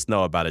 Let us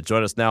know about it.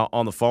 Join us now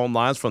on the phone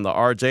lines from the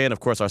RJ and, of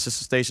course, our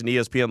sister station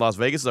ESPN Las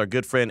Vegas is our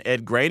good friend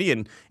Ed GRANEY.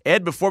 And,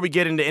 Ed, before we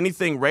get into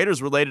anything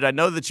Raiders-related, I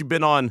know that you've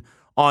been on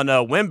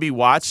Wemby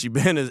watch. You've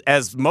been,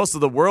 as most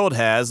of the world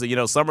has.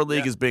 Summer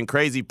League has been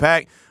crazy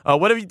packed.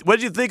 What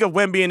did you think of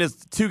Wemby in his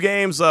 2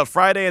 games,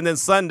 Friday and then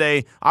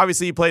Sunday?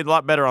 Obviously, he played a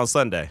lot better on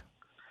Sunday.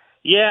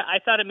 Yeah, I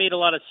thought it made a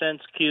lot of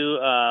sense, Q.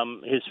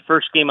 His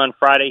first game on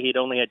Friday, he'd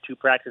only had 2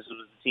 practices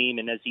with the team,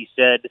 and as he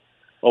said,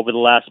 over the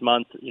last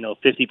month,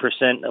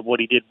 50% of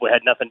what he did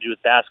had nothing to do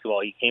with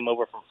basketball. He came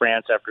over from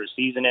France after his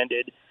season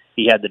ended.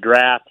 He had the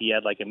draft. He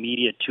had like a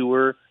media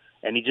tour,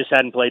 and he just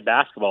hadn't played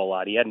basketball a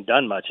lot. He hadn't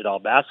done much at all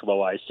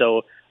basketball-wise.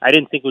 So I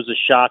didn't think it was a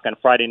shock on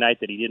Friday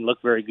night that he didn't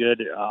look very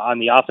good on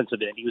the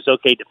offensive end. He was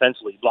okay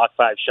defensively. He blocked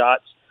 5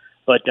 shots.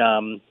 But,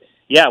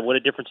 what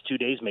a difference 2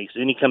 days makes.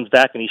 Then he comes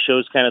back and he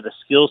shows kind of the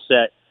skill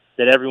set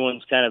that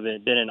everyone's kind of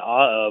been in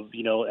awe of,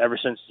 ever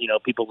since,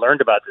 people learned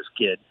about this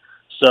kid.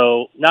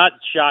 So not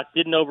shocked,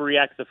 didn't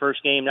overreact to the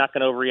first game, not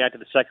going to overreact to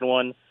the second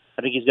one.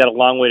 I think he's got a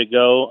long way to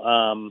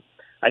go.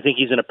 I think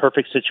he's in a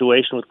perfect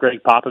situation with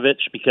Greg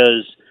Popovich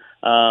because,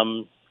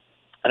 and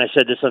I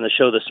said this on the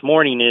show this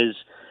morning, is,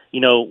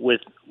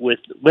 with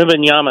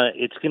Wembanyama,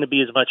 it's going to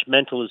be as much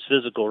mental as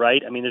physical,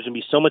 right? I mean, there's going to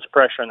be so much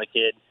pressure on the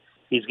kid.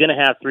 He's going to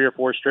have 3 or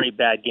 4 straight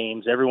bad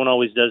games. Everyone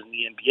always does in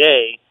the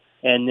NBA.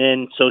 And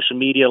then social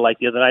media, like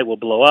the other night, will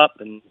blow up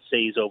and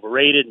say he's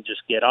overrated and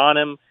just get on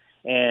him.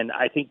 And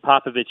I think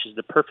Popovich is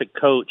the perfect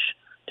coach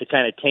to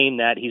kind of tame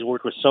that. He's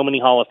worked with so many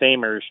Hall of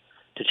Famers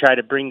to try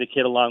to bring the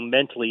kid along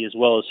mentally as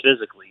well as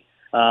physically.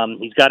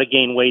 He's got to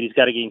gain weight. He's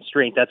got to gain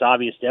strength. That's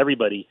obvious to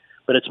everybody.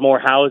 But it's more,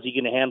 how is he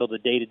going to handle the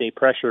day-to-day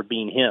pressure of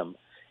being him?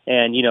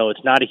 And,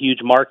 it's not a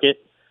huge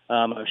market.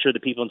 I'm sure the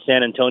people in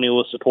San Antonio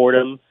will support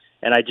him.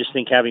 And I just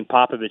think having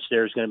Popovich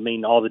there is going to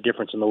mean all the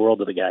difference in the world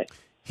to the guy.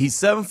 He's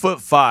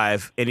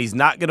 7'5", and he's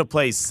not going to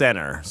play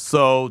center.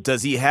 So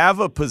does he have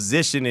a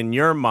position in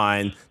your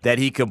mind that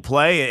he can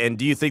play, and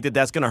do you think that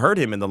that's going to hurt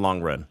him in the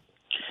long run?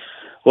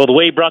 Well, the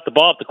way he brought the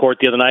ball up the court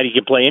the other night, he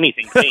can play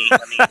anything to me.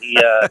 I mean,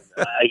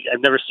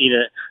 I've never seen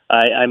it.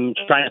 I'm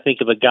trying to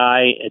think of a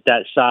guy at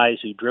that size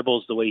who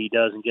dribbles the way he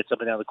does and gets up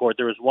and down the court.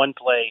 There was one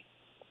play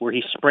where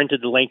he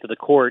sprinted the length of the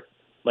court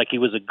like he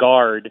was a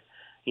guard,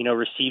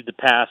 received the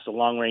pass, a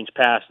long-range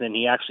pass, and then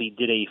he actually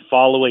did a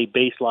fall-away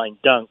baseline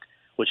dunk,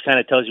 which kind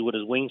of tells you what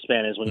his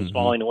wingspan is when he's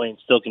falling away and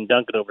still can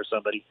dunk it over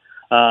somebody.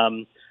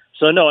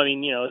 So, no, I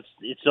mean,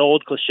 it's the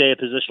old cliche of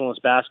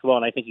positionless basketball,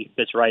 and I think he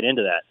fits right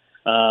into that.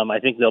 I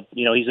think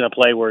he's going to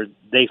play where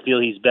they feel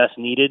he's best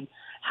needed.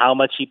 How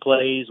much he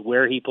plays,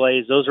 where he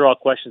plays, those are all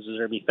questions that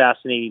are going to be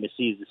fascinating to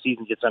see as the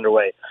season gets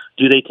underway.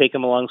 Do they take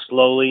him along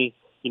slowly,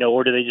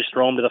 or do they just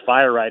throw him to the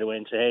fire right away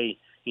and say, hey,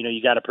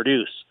 you got to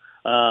produce?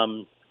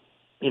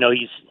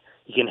 He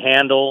can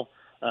handle.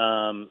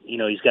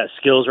 He's got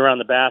skills around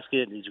the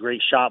basket. He's a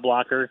great shot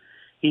blocker.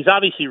 He's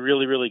obviously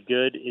really, really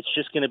good. It's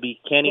just going to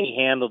be, can he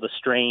handle the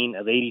strain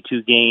of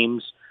 82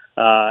 games?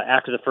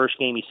 After the first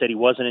game, he said he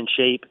wasn't in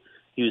shape.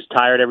 He was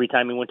tired every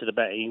time he went to the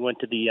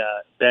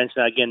bench.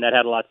 Now, again, that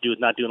had a lot to do with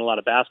not doing a lot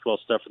of basketball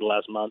stuff for the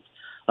last month.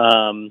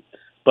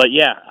 But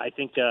yeah, I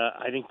think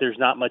there's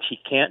not much he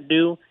can't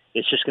do.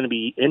 It's just going to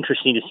be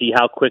interesting to see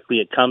how quickly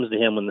it comes to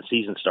him when the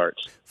season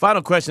starts.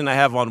 Final question I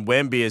have on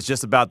Wemby is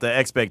just about the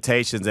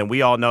expectations, and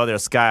we all know they're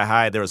sky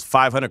high. There was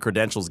 500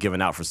 credentials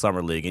given out for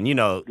Summer League, and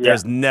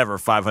there's never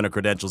 500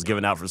 credentials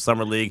given out for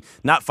Summer League.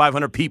 Not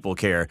 500 people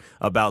care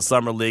about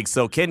Summer League.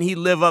 So can he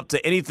live up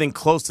to anything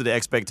close to the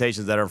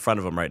expectations that are in front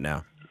of him right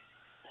now?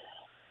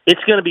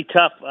 It's going to be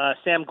tough.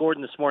 Sam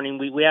Gordon this morning,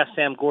 we asked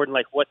Sam Gordon,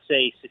 what's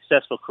a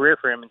successful career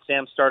for him, and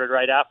Sam started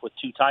right off with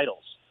 2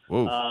 titles.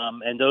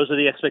 And those are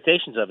the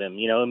expectations of him.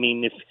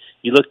 If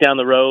you look down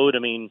the road, I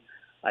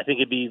think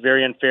it'd be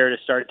very unfair to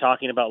start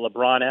talking about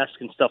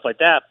LeBron-esque and stuff like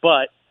that.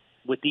 But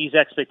with these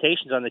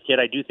expectations on the kid,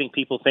 I do think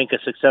people think a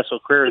successful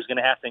career is going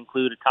to have to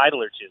include a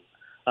title or 2.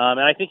 And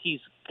I think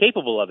he's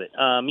capable of it.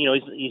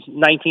 He's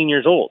 19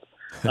 years old.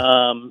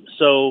 Can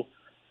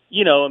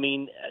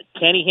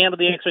he handle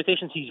the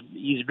expectations?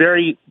 He's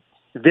very,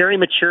 very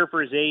mature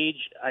for his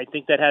age. I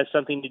think that has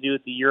something to do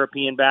with the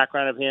European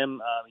background of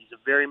him. He's a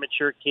very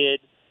mature kid.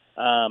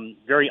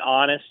 Very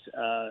honest,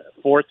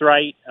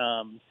 forthright.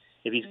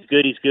 If he's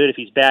good, he's good. If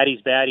he's bad,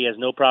 he's bad. He has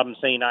no problem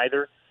saying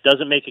either.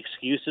 Doesn't make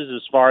excuses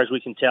as far as we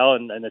can tell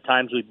in the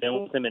times we've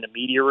been with him in a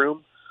media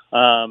room.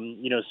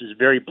 This is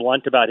very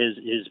blunt about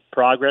his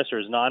progress or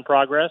his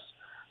non-progress.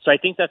 So I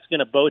think that's going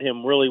to bode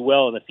him really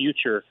well in the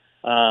future,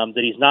 that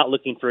he's not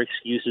looking for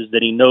excuses,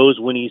 that he knows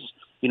when he's,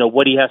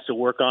 what he has to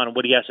work on and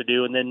what he has to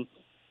do. And then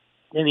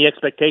the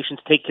expectations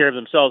take care of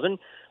themselves. And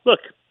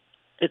look,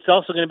 it's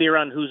also going to be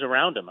around who's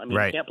around him.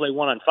 Right. You can't play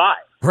 1-on-5.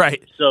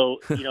 Right.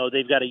 So,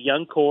 they've got a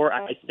young core.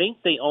 I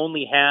think they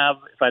only have,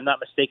 if I'm not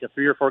mistaken,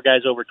 3 or 4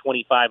 guys over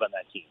 25 on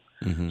that team.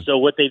 Mm-hmm. So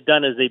what they've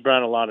done is they've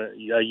brought a lot of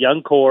a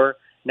young core.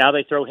 Now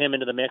they throw him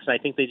into the mix, and I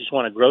think they just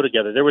want to grow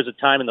together. There was a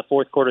time in the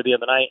fourth quarter the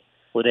other night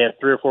where they had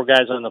 3 or 4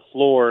 guys on the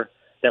floor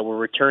that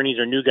were returnees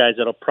or new guys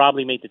that'll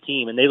probably make the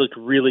team, and they looked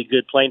really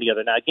good playing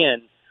together. Now,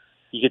 again,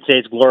 you could say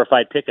it's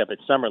glorified pickup at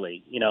Summer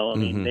League.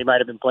 They might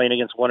have been playing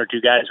against 1 or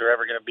 2 guys who are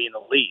ever going to be in the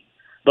league.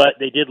 But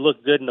they did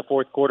look good in the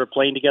fourth quarter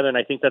playing together, and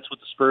I think that's what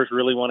the Spurs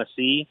really want to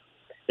see.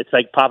 It's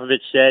like Popovich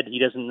said, he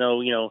doesn't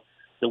know,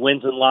 the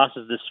wins and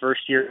losses this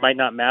first year might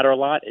not matter a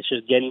lot. It's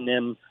just getting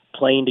them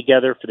playing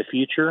together for the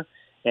future.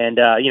 And,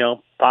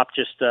 Pop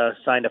just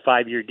signed a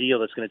 5-year deal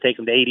that's going to take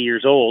him to 80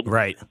 years old for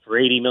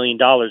 $80 million.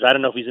 I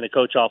don't know if he's going to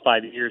coach all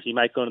 5 years. He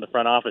might go into the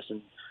front office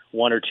in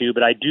 1 or 2,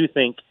 but I do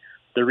think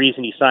the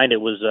reason he signed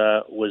it was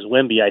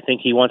Wemby. I think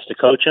he wants to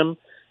coach him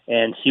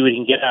and see what he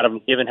can get out of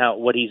him, given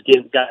what he's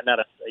gotten out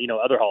of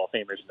other Hall of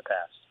Famers in the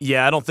past.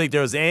 Yeah, I don't think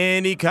there was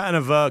any kind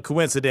of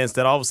coincidence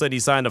that all of a sudden he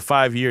signed a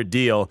 5-year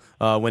deal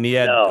when he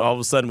had all of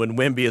a sudden when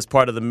Wemby is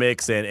part of the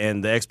mix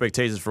and the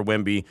expectations for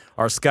Wemby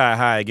are sky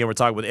high. Again, we're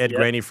talking with Ed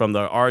Graney from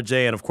the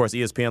RJ and, of course,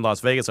 ESPN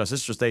Las Vegas, our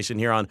sister station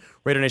here on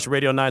Raider Nation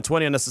Radio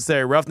 920,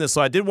 Unnecessary Roughness.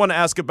 So I did want to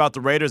ask about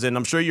the Raiders, and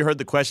I'm sure you heard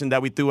the question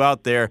that we threw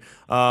out there.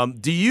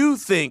 Do you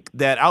think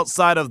that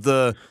outside of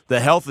the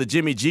health of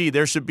Jimmy G,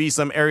 there should be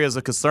some areas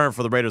of concern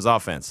for the Raiders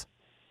offense?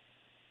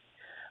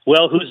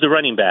 Well, who's the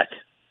running back?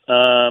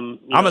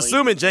 I'm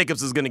assuming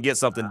Jacobs is going to get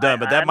something done,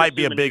 but that might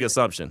be a big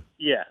assumption.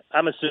 Yeah,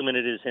 I'm assuming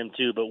it is him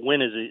too. But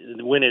when is it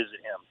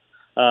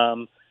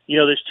him?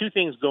 There's two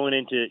things going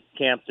into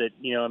camp that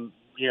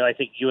I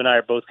think you and I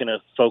are both going to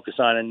focus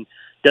on. And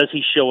does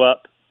he show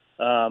up?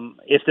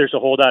 If there's a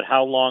holdout,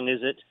 how long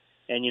is it?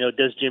 And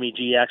does Jimmy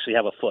G actually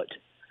have a foot?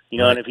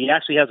 Right. And if he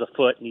actually has a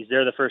foot and he's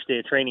there the first day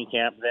of training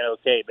camp, then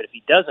okay. But if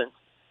he doesn't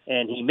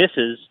and he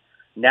misses,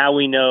 now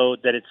we know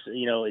that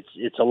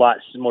it's a lot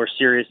more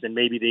serious than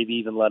maybe they've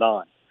even let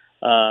on,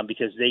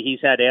 because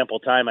he's had ample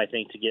time, I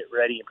think, to get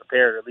ready and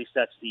prepared. Or at least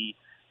that's the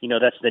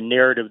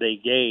narrative they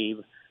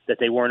gave, that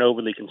they weren't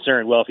overly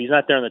concerned. Well, if he's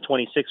not there on the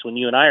 26th when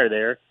you and I are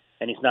there,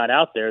 and he's not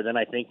out there, then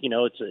I think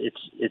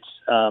it's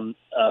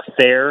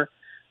fair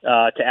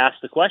to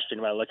ask the question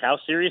about, look, how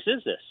serious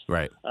is this?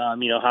 Right.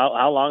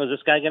 How long is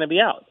this guy going to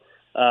be out?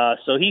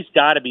 So he's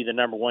got to be the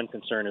number one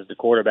concern as the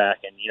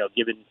quarterback, and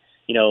given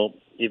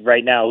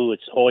right now who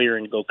it's Hoyer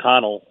and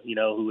O'Connell,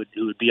 who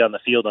would be on the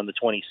field on the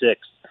 26th,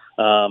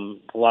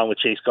 along with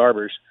Chase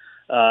Garbers.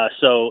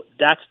 So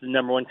that's the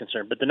number one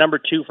concern. But the number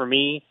two for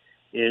me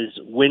is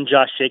when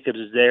Josh Jacobs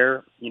is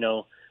there,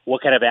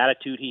 what kind of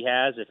attitude he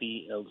has if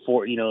he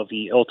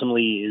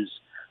ultimately is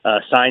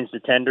signs the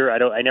tender.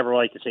 I never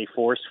like to say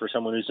forced for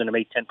someone who's going to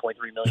make $10.3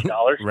 million.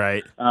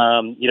 Right.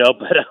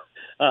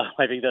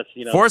 I think that's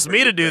force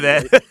me to do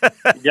that.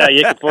 Yeah,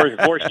 you can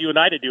force you and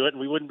I to do it,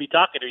 and we wouldn't be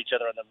talking to each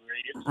other on the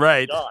radio.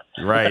 Right.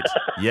 Right.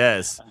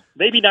 Yes.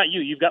 Maybe not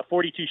you. You've got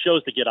 42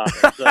 shows to get on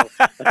there, so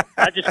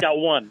I just got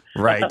one.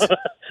 Right.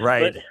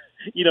 Right. But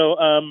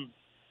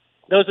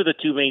those are the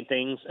two main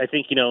things. I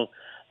think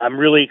I'm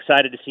really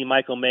excited to see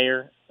Michael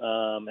Mayer,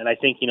 and I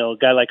think a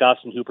guy like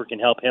Austin Hooper can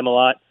help him a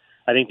lot.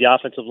 I think the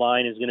offensive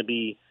line is going to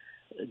be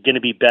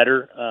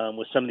better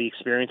with some of the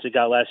experience it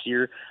got last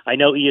year. I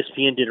know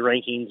ESPN did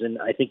rankings, and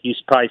I think you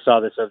probably saw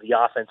this, of the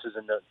offenses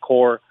and the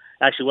core.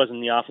 Actually, it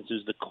wasn't the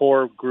offenses, the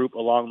core group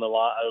along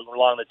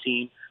the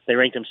team. They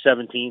ranked him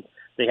 17th.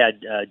 They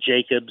had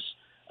Jacobs,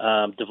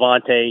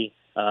 Devontae,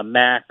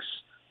 Max,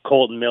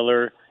 Colton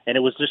Miller, and it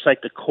was just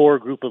like the core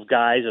group of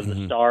guys of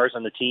the stars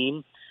on the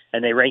team,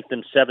 and they ranked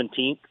them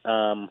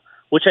 17th.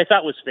 Which I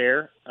thought was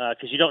fair,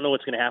 because you don't know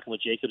what's going to happen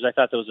with Jacobs. I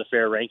thought that was a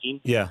fair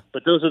ranking. Yeah.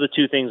 But those are the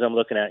two things I'm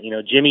looking at.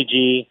 Jimmy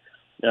G,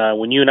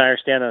 when you and I are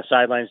standing on the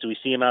sidelines, do we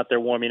see him out there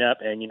warming up?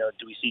 And,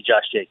 do we see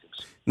Josh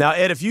Jacobs? Now,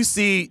 Ed, if you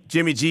see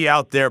Jimmy G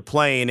out there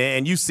playing,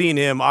 and you've seen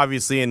him,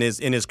 obviously, in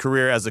his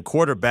career as a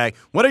quarterback,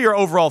 what are your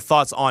overall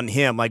thoughts on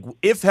him? Like,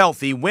 if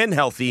healthy, when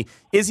healthy,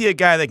 is he a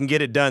guy that can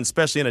get it done,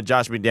 especially in a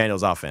Josh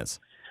McDaniels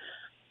offense?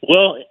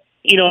 Well,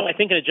 I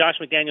think in a Josh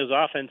McDaniels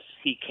offense,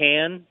 he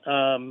can,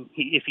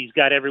 if he's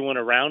got everyone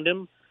around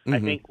him. I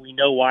think we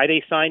know why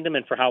they signed him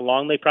and for how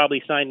long they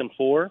probably signed him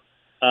for.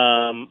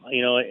 I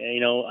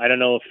don't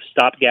know if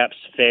stopgap's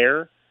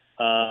fair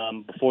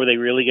before they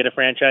really get a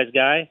franchise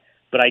guy,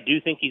 but I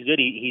do think he's good.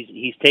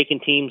 He's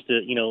taken teams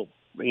to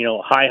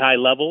high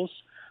levels,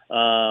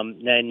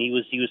 and he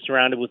was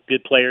surrounded with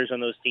good players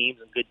on those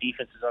teams and good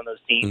defenses on those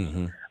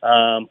teams.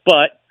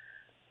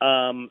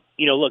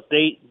 Look,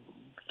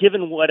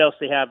 given what else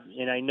they have,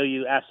 and I know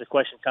you asked a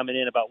question coming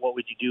in about what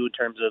would you do in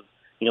terms of,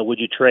 would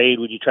you trade?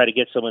 Would you try to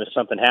get someone if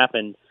something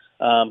happened?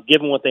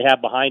 Given what they have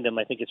behind him,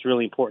 I think it's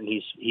really important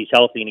he's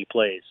healthy and he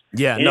plays.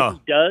 Yeah, and if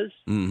he does,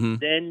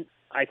 then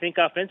I think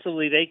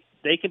offensively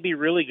they can be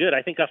really good.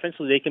 I think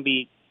offensively they can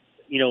be,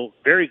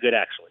 very good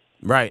actually.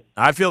 Right.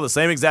 I feel the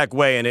same exact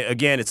way. And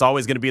again, it's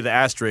always going to be the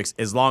asterisk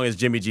as long as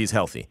Jimmy G's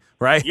healthy,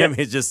 right? Yep. I mean,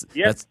 it's just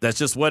Yep. that's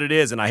just what it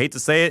is. And I hate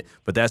to say it,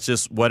 but that's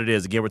just what it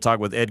is. Again, we're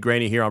talking with Ed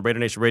Graney here on Raider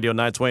Nation Radio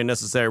 920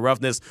 Necessary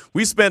Roughness.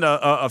 We spent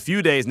a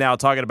few days now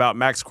talking about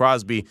Max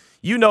Crosby.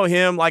 You know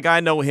him like I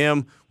know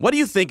him. What do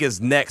you think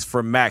is next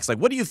for Max? Like,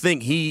 what do you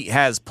think he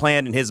has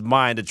planned in his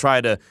mind to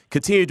try to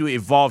continue to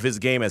evolve his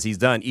game as he's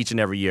done each and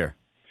every year?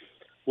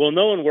 Well,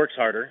 no one works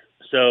harder,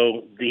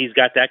 so he's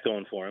got that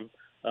going for him.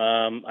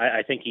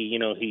 I think he's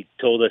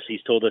told us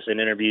in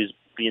interviews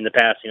in the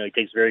past, he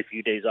takes very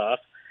few days off.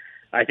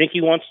 I think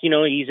he wants,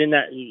 he's in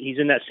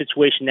that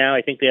situation now.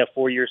 I think they have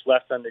 4 years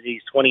left on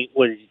he's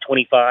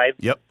 25.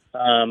 Yep.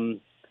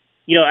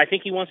 I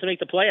think he wants to make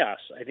the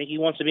playoffs. I think he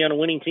wants to be on a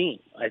winning team.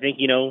 I think,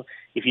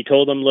 if you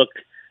told him, look,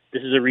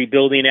 this is a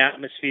rebuilding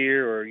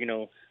atmosphere, or,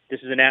 this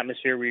is an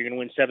atmosphere where you're going to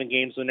win 7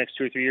 games in the next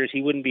 2 or 3 years,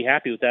 he wouldn't be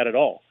happy with that at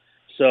all.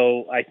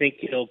 So I think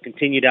he'll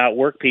continue to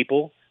outwork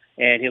people,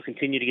 and he'll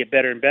continue to get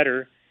better and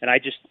better. And I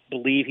just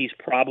believe he's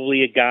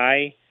probably a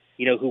guy,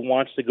 who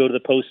wants to go to the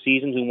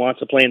postseason, who wants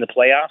to play in the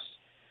playoffs.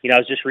 I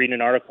was just reading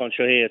an article on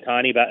Shohei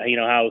Ohtani about,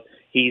 how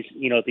he's,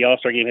 at the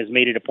All-Star game has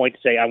made it a point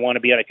to say, I want to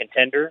be on a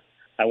contender.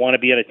 I want to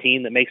be on a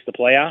team that makes the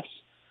playoffs.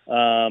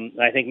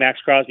 I think Max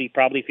Crosby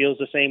probably feels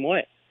the same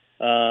way.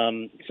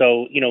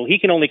 So, he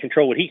can only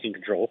control what he can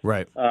control.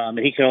 Right. And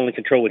he can only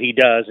control what he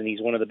does, and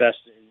he's one of the best,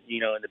 in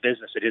the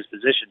business at his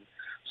position.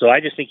 So I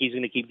just think he's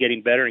going to keep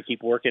getting better and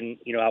keep working,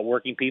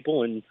 outworking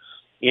people. And,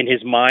 in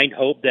his mind,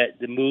 hope that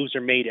the moves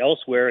are made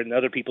elsewhere and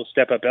other people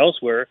step up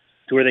elsewhere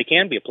to where they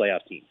can be a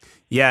playoff team.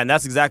 Yeah, and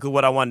that's exactly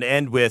what I wanted to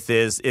end with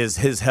is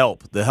his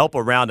help, the help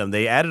around him.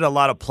 They added a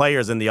lot of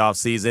players in the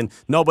offseason,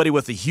 nobody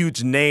with a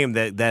huge name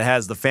that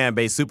has the fan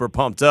base super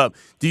pumped up.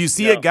 Do you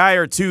see a guy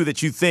or two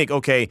that you think,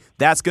 okay,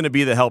 that's going to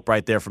be the help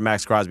right there for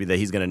Max Crosby that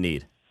he's going to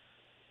need?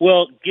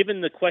 Well,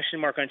 given the question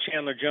mark on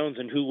Chandler Jones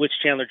and which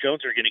Chandler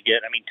Jones are going to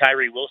get, I mean,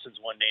 Tyree Wilson's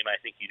one name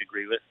I think you'd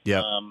agree with.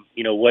 Yeah.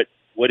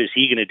 What is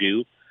he going to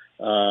do?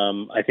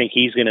 I think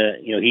he's going to,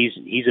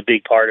 he's a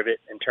big part of it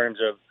in terms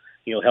of,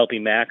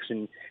 helping Max.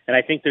 And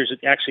I think there's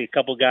actually a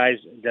couple guys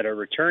that are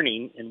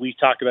returning, and we've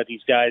talked about these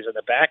guys on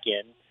the back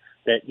end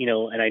that,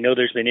 and I know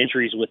there's been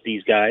injuries with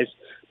these guys,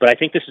 but I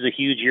think this is a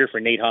huge year for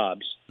Nate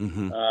Hobbs.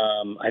 Mm-hmm.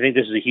 I think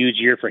this is a huge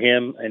year for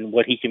him and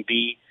what he can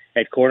be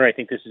at corner. I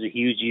think this is a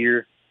huge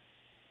year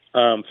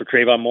for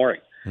Trayvon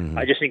Morey. Mm-hmm.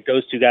 I just think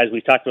those two guys,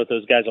 we've talked about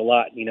those guys a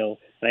lot, and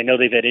I know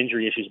they've had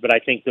injury issues, but I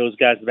think those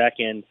guys in the back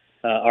end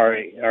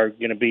are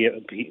going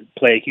to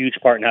play a huge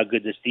part in how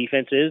good this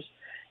defense is.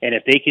 And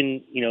if they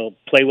can,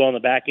 play well in the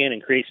back end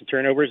and create some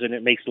turnovers, then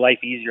it makes life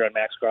easier on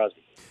Max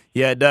Crosby.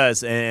 Yeah, it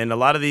does. And a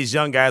lot of these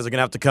young guys are going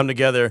to have to come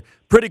together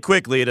pretty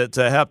quickly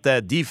to help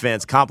that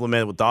defense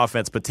complement what the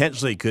offense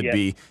potentially could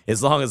be,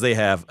 as long as they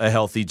have a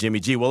healthy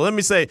Jimmy G. Well, let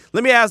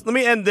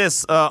me end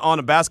this on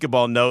a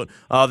basketball note.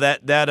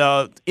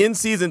 That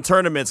in-season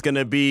tournament's going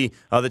to be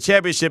the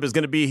championship is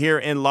going to be here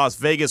in Las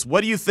Vegas. What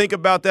do you think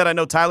about that? I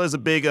know Tyler's a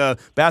big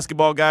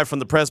basketball guy from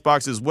the press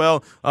box as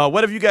well.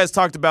 What have you guys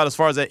talked about as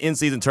far as that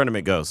in-season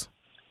tournament goes?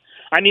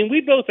 I mean,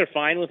 we both are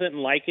fine with it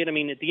and like it. I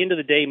mean, at the end of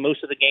the day,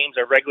 most of the games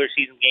are regular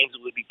season games that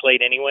would be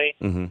played anyway.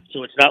 Mm-hmm.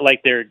 So it's not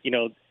like they're,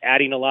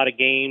 adding a lot of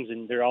games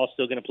and they're all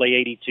still going to play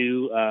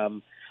 82.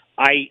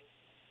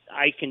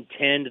 I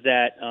contend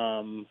that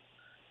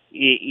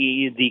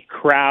the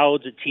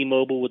crowds at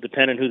T-Mobile will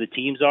depend on who the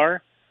teams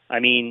are. I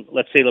mean,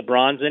 let's say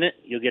LeBron's in it,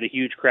 you'll get a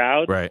huge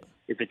crowd. Right.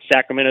 If it's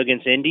Sacramento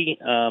against Indy,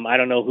 I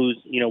don't know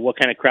what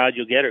kind of crowd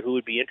you'll get or who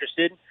would be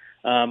interested.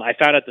 I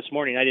found out this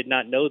morning, I did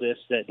not know this,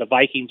 that the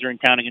Vikings are in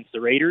town against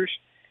the Raiders.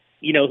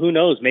 Who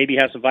knows? Maybe you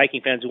have some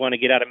Viking fans who want to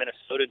get out of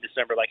Minnesota in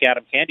December, like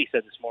Adam Candy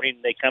said this morning,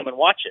 and they come and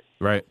watch it.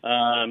 Right.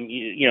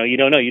 You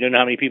don't know. You don't know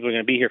how many people are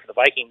going to be here for the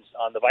Vikings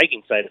on the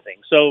Viking side of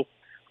things. So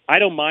I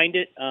don't mind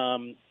it.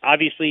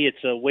 Obviously,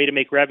 it's a way to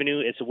make revenue.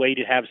 It's a way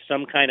to have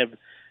some kind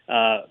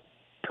of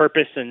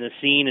purpose in the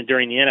scene and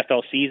during the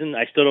NFL season.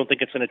 I still don't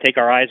think it's going to take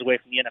our eyes away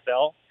from the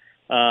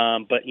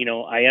NFL. But,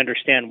 I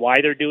understand why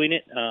they're doing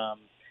it.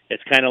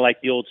 It's kind of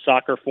like the old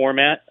soccer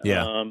format.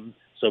 Yeah.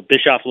 So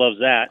Bischoff loves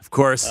that, of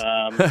course.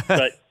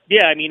 But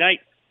yeah, I mean, I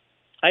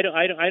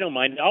don't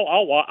mind.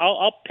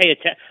 I'll pay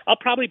attention. I'll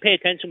probably pay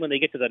attention when they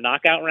get to the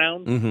knockout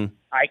round. Mm-hmm.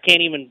 I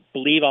can't even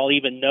believe I'll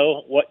even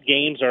know what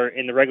games are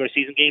in the regular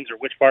season games or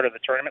which part of the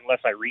tournament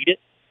unless I read it.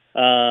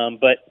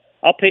 But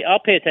I'll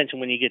pay attention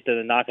when you get to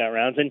the knockout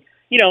rounds. And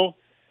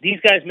these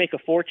guys make a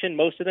fortune,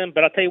 most of them.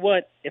 But I'll tell you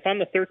what, if I'm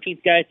the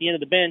 13th guy at the end of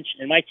the bench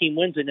and my team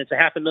wins it and it's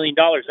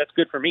 $500,000, that's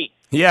good for me.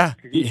 Yeah.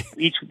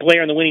 Each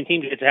player on the winning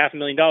team gets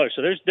 $500,000.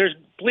 So there's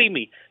believe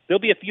me, there'll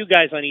be a few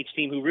guys on each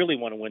team who really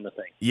want to win the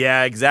thing.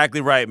 Yeah,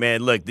 exactly right,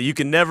 man. Look, you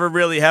can never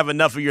really have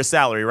enough of your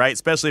salary, right?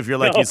 Especially if you're,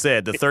 like you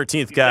said, the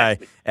 13th guy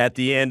at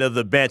the end of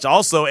the bench.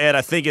 Also, Ed,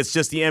 I think it's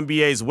just the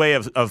NBA's way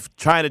of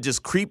trying to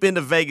just creep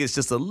into Vegas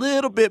just a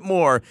little bit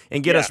more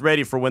and get us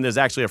ready for when there's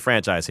actually a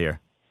franchise here.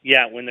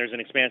 Yeah, when there's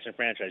an expansion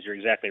franchise, you're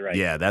exactly right.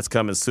 Yeah, that's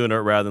coming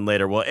sooner rather than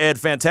later. Well, Ed,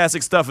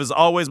 fantastic stuff as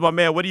always, my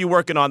man. What are you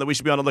working on that we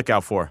should be on the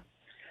lookout for?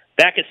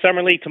 Back at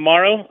Summer League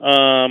tomorrow.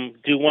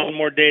 Do one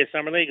more day of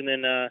Summer League and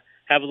then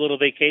have a little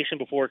vacation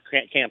before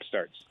camp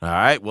starts. All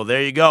right, well,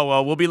 there you go.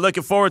 Well, we'll be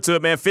looking forward to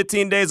it, man.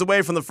 15 days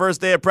away from the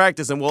first day of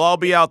practice, and we'll all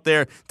be out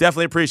there.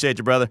 Definitely appreciate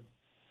you, brother.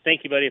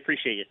 Thank you, buddy.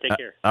 Appreciate you. Take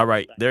care. All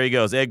right. Bye. There he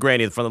goes. Ed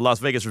Graney from the Las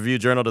Vegas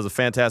Review-Journal does a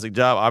fantastic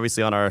job,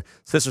 obviously on our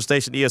sister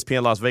station,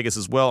 ESPN Las Vegas,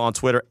 as well on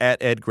Twitter,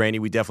 at Ed Graney.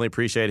 We definitely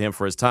appreciate him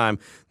for his time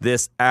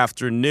this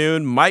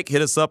afternoon. Mike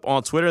hit us up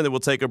on Twitter, and then we'll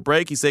take a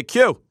break. He said,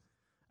 Q,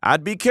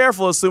 I'd be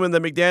careful assuming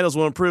that McDaniels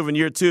will improve in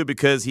year 2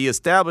 because he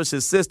established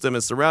his system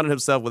and surrounded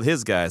himself with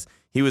his guys.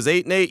 He was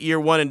 8-8 year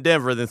 1 in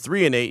Denver, then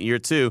 3-8 year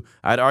 2.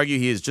 I'd argue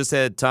he has just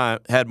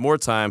had more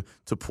time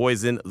to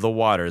poison the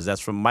waters. That's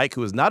from Mike,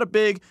 who is not a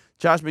big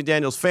Josh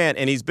McDaniels fan,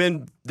 and he's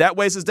been that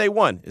way since day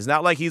one. It's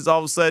not like he's all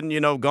of a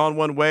sudden, gone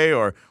one way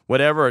or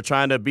whatever, or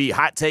trying to be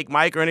hot take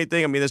Mike or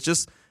anything. I mean, it's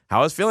just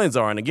how his feelings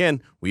are. And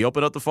again, we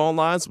open up the phone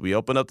lines, we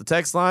open up the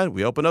text line,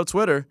 we open up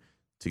Twitter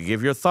to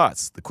give your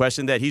thoughts. The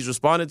question that he's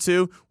responded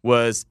to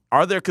was,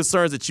 are there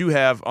concerns that you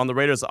have on the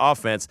Raiders'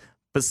 offense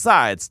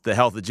besides the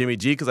health of Jimmy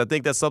G? Because I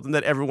think that's something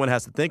that everyone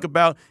has to think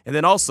about. And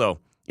then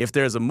also, if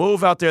there's a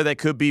move out there that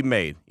could be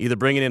made, either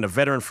bringing in a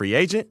veteran free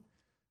agent,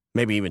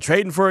 maybe even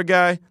trading for a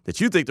guy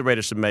that you think the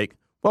Raiders should make,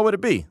 what would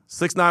it be?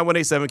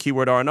 69187,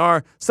 keyword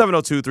R&R,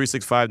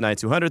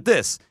 702-365-9200.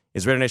 This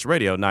is Raider Nation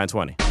Radio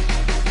 920.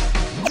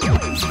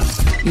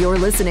 You're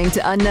listening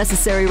to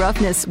Unnecessary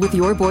Roughness with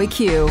your boy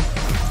Q.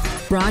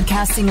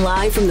 Broadcasting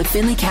live from the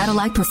Finley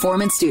Cadillac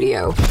Performance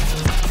Studio.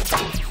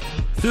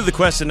 Threw the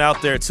question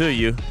out there to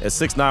you at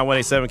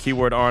 69187,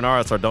 keyword R&R.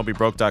 It's our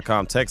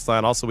don'tbebroke.com text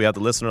line. Also, we have the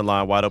listener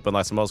line wide open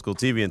like some old school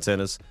TV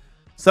antennas.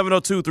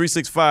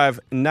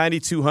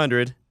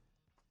 702-365-9200.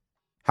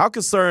 How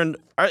concerned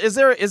is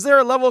there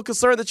a level of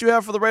concern that you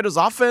have for the Raiders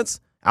offense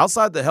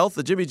outside the health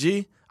of Jimmy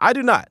G? I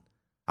do not.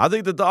 I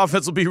think that the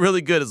offense will be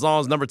really good as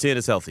long as number 10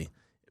 is healthy.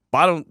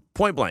 Bottom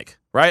point blank,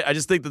 right? I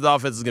just think that the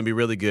offense is going to be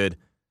really good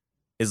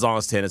as long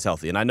as 10 is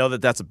healthy. And I know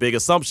that that's a big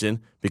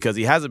assumption because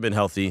he hasn't been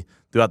healthy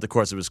throughout the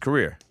course of his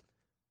career.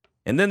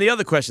 And then the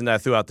other question that I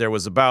threw out there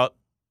was about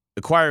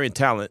acquiring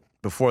talent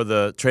before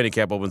the training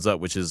camp opens up,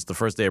 which is the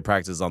first day of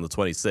practice on the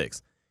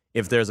 26th.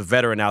 If there's a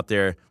veteran out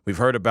there, we've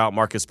heard about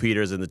Marcus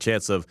Peters and the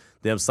chance of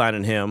them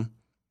signing him.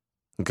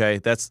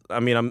 Okay,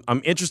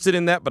 I'm interested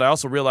in that, but I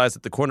also realize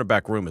that the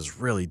cornerback room is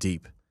really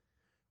deep.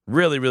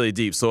 Really, really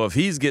deep. So if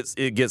he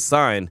gets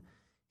signed,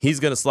 he's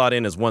going to slot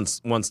in as one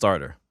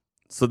starter.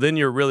 So then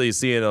you're really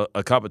seeing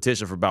a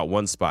competition for about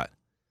one spot,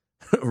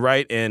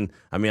 right? And,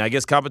 I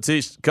guess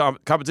competition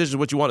is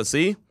what you want to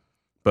see.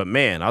 But,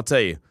 man, I'll tell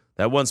you,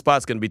 that one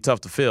spot's going to be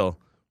tough to fill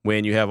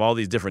when you have all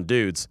these different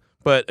dudes.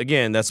 But,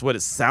 again, that's what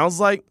it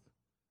sounds like,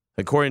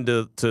 according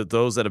to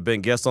those that have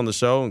been guests on the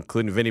show,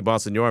 including Vinny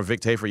Bonsignor and Vic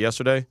Tafer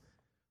yesterday.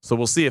 So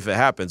we'll see if it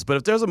happens. But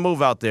if there's a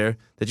move out there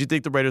that you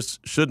think the Raiders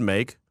should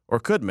make or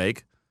could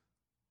make,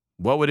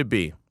 what would it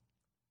be?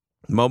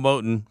 Mo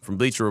Moten from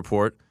Bleacher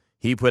Report,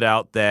 he put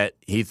out that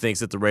he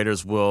thinks that the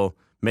Raiders will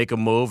make a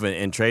move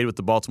and trade with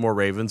the Baltimore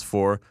Ravens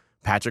for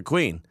Patrick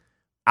Queen.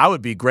 I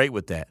would be great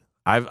with that.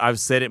 I've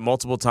said it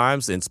multiple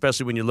times, and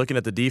especially when you're looking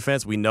at the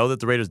defense, we know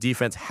that the Raiders'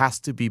 defense has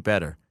to be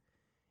better.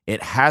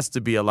 It has to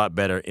be a lot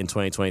better in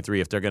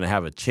 2023 if they're going to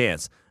have a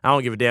chance. I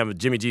don't give a damn if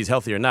Jimmy G's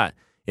healthy or not.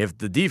 If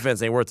the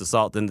defense ain't worth the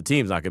salt, then the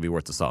team's not going to be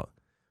worth the salt.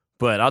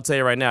 But I'll tell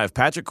you right now, if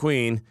Patrick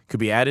Queen could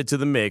be added to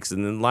the mix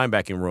in the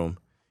linebacking room,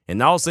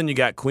 and all of a sudden you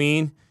got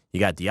Queen, you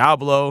got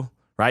Diablo,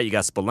 right? You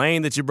got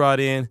Spillane that you brought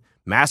in.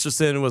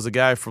 Masterson was a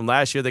guy from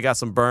last year that got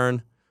some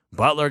burn.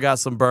 Butler got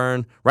some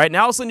burn. Right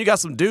now, all of a sudden you got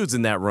some dudes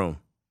in that room.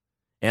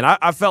 And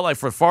I felt like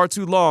for far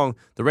too long,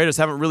 the Raiders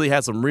haven't really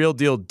had some real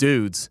deal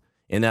dudes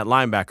in that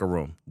linebacker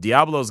room.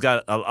 Diablo's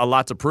got a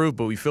lot to prove,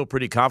 but we feel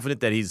pretty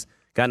confident that he's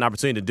got an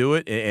opportunity to do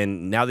it.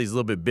 And now that he's a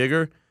little bit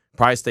bigger,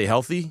 probably stay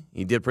healthy.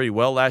 He did pretty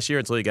well last year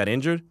until he got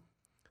injured.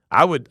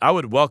 I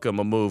would welcome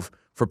a move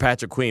for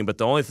Patrick Queen, but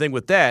the only thing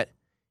with that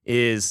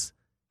is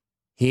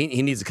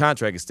he needs a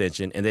contract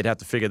extension, and they'd have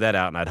to figure that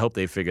out. And I'd hope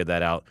they figure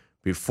that out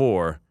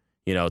before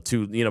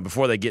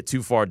before they get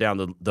too far down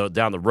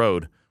the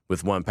road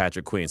with one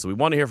Patrick Queen. So we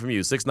want to hear from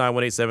you.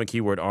 69187,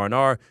 keyword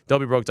R&R,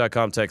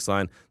 don'tbebroke.com text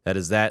line. That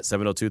is that,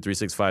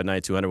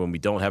 702-365-9200 when we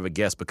don't have a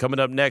guest. But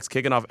coming up next,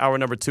 kicking off hour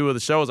number 2 of the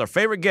show is our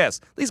favorite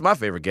guest, at least my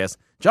favorite guest,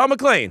 John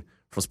McClain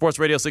from Sports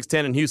Radio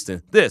 610 in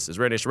Houston. This is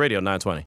Raider Nation Radio 920.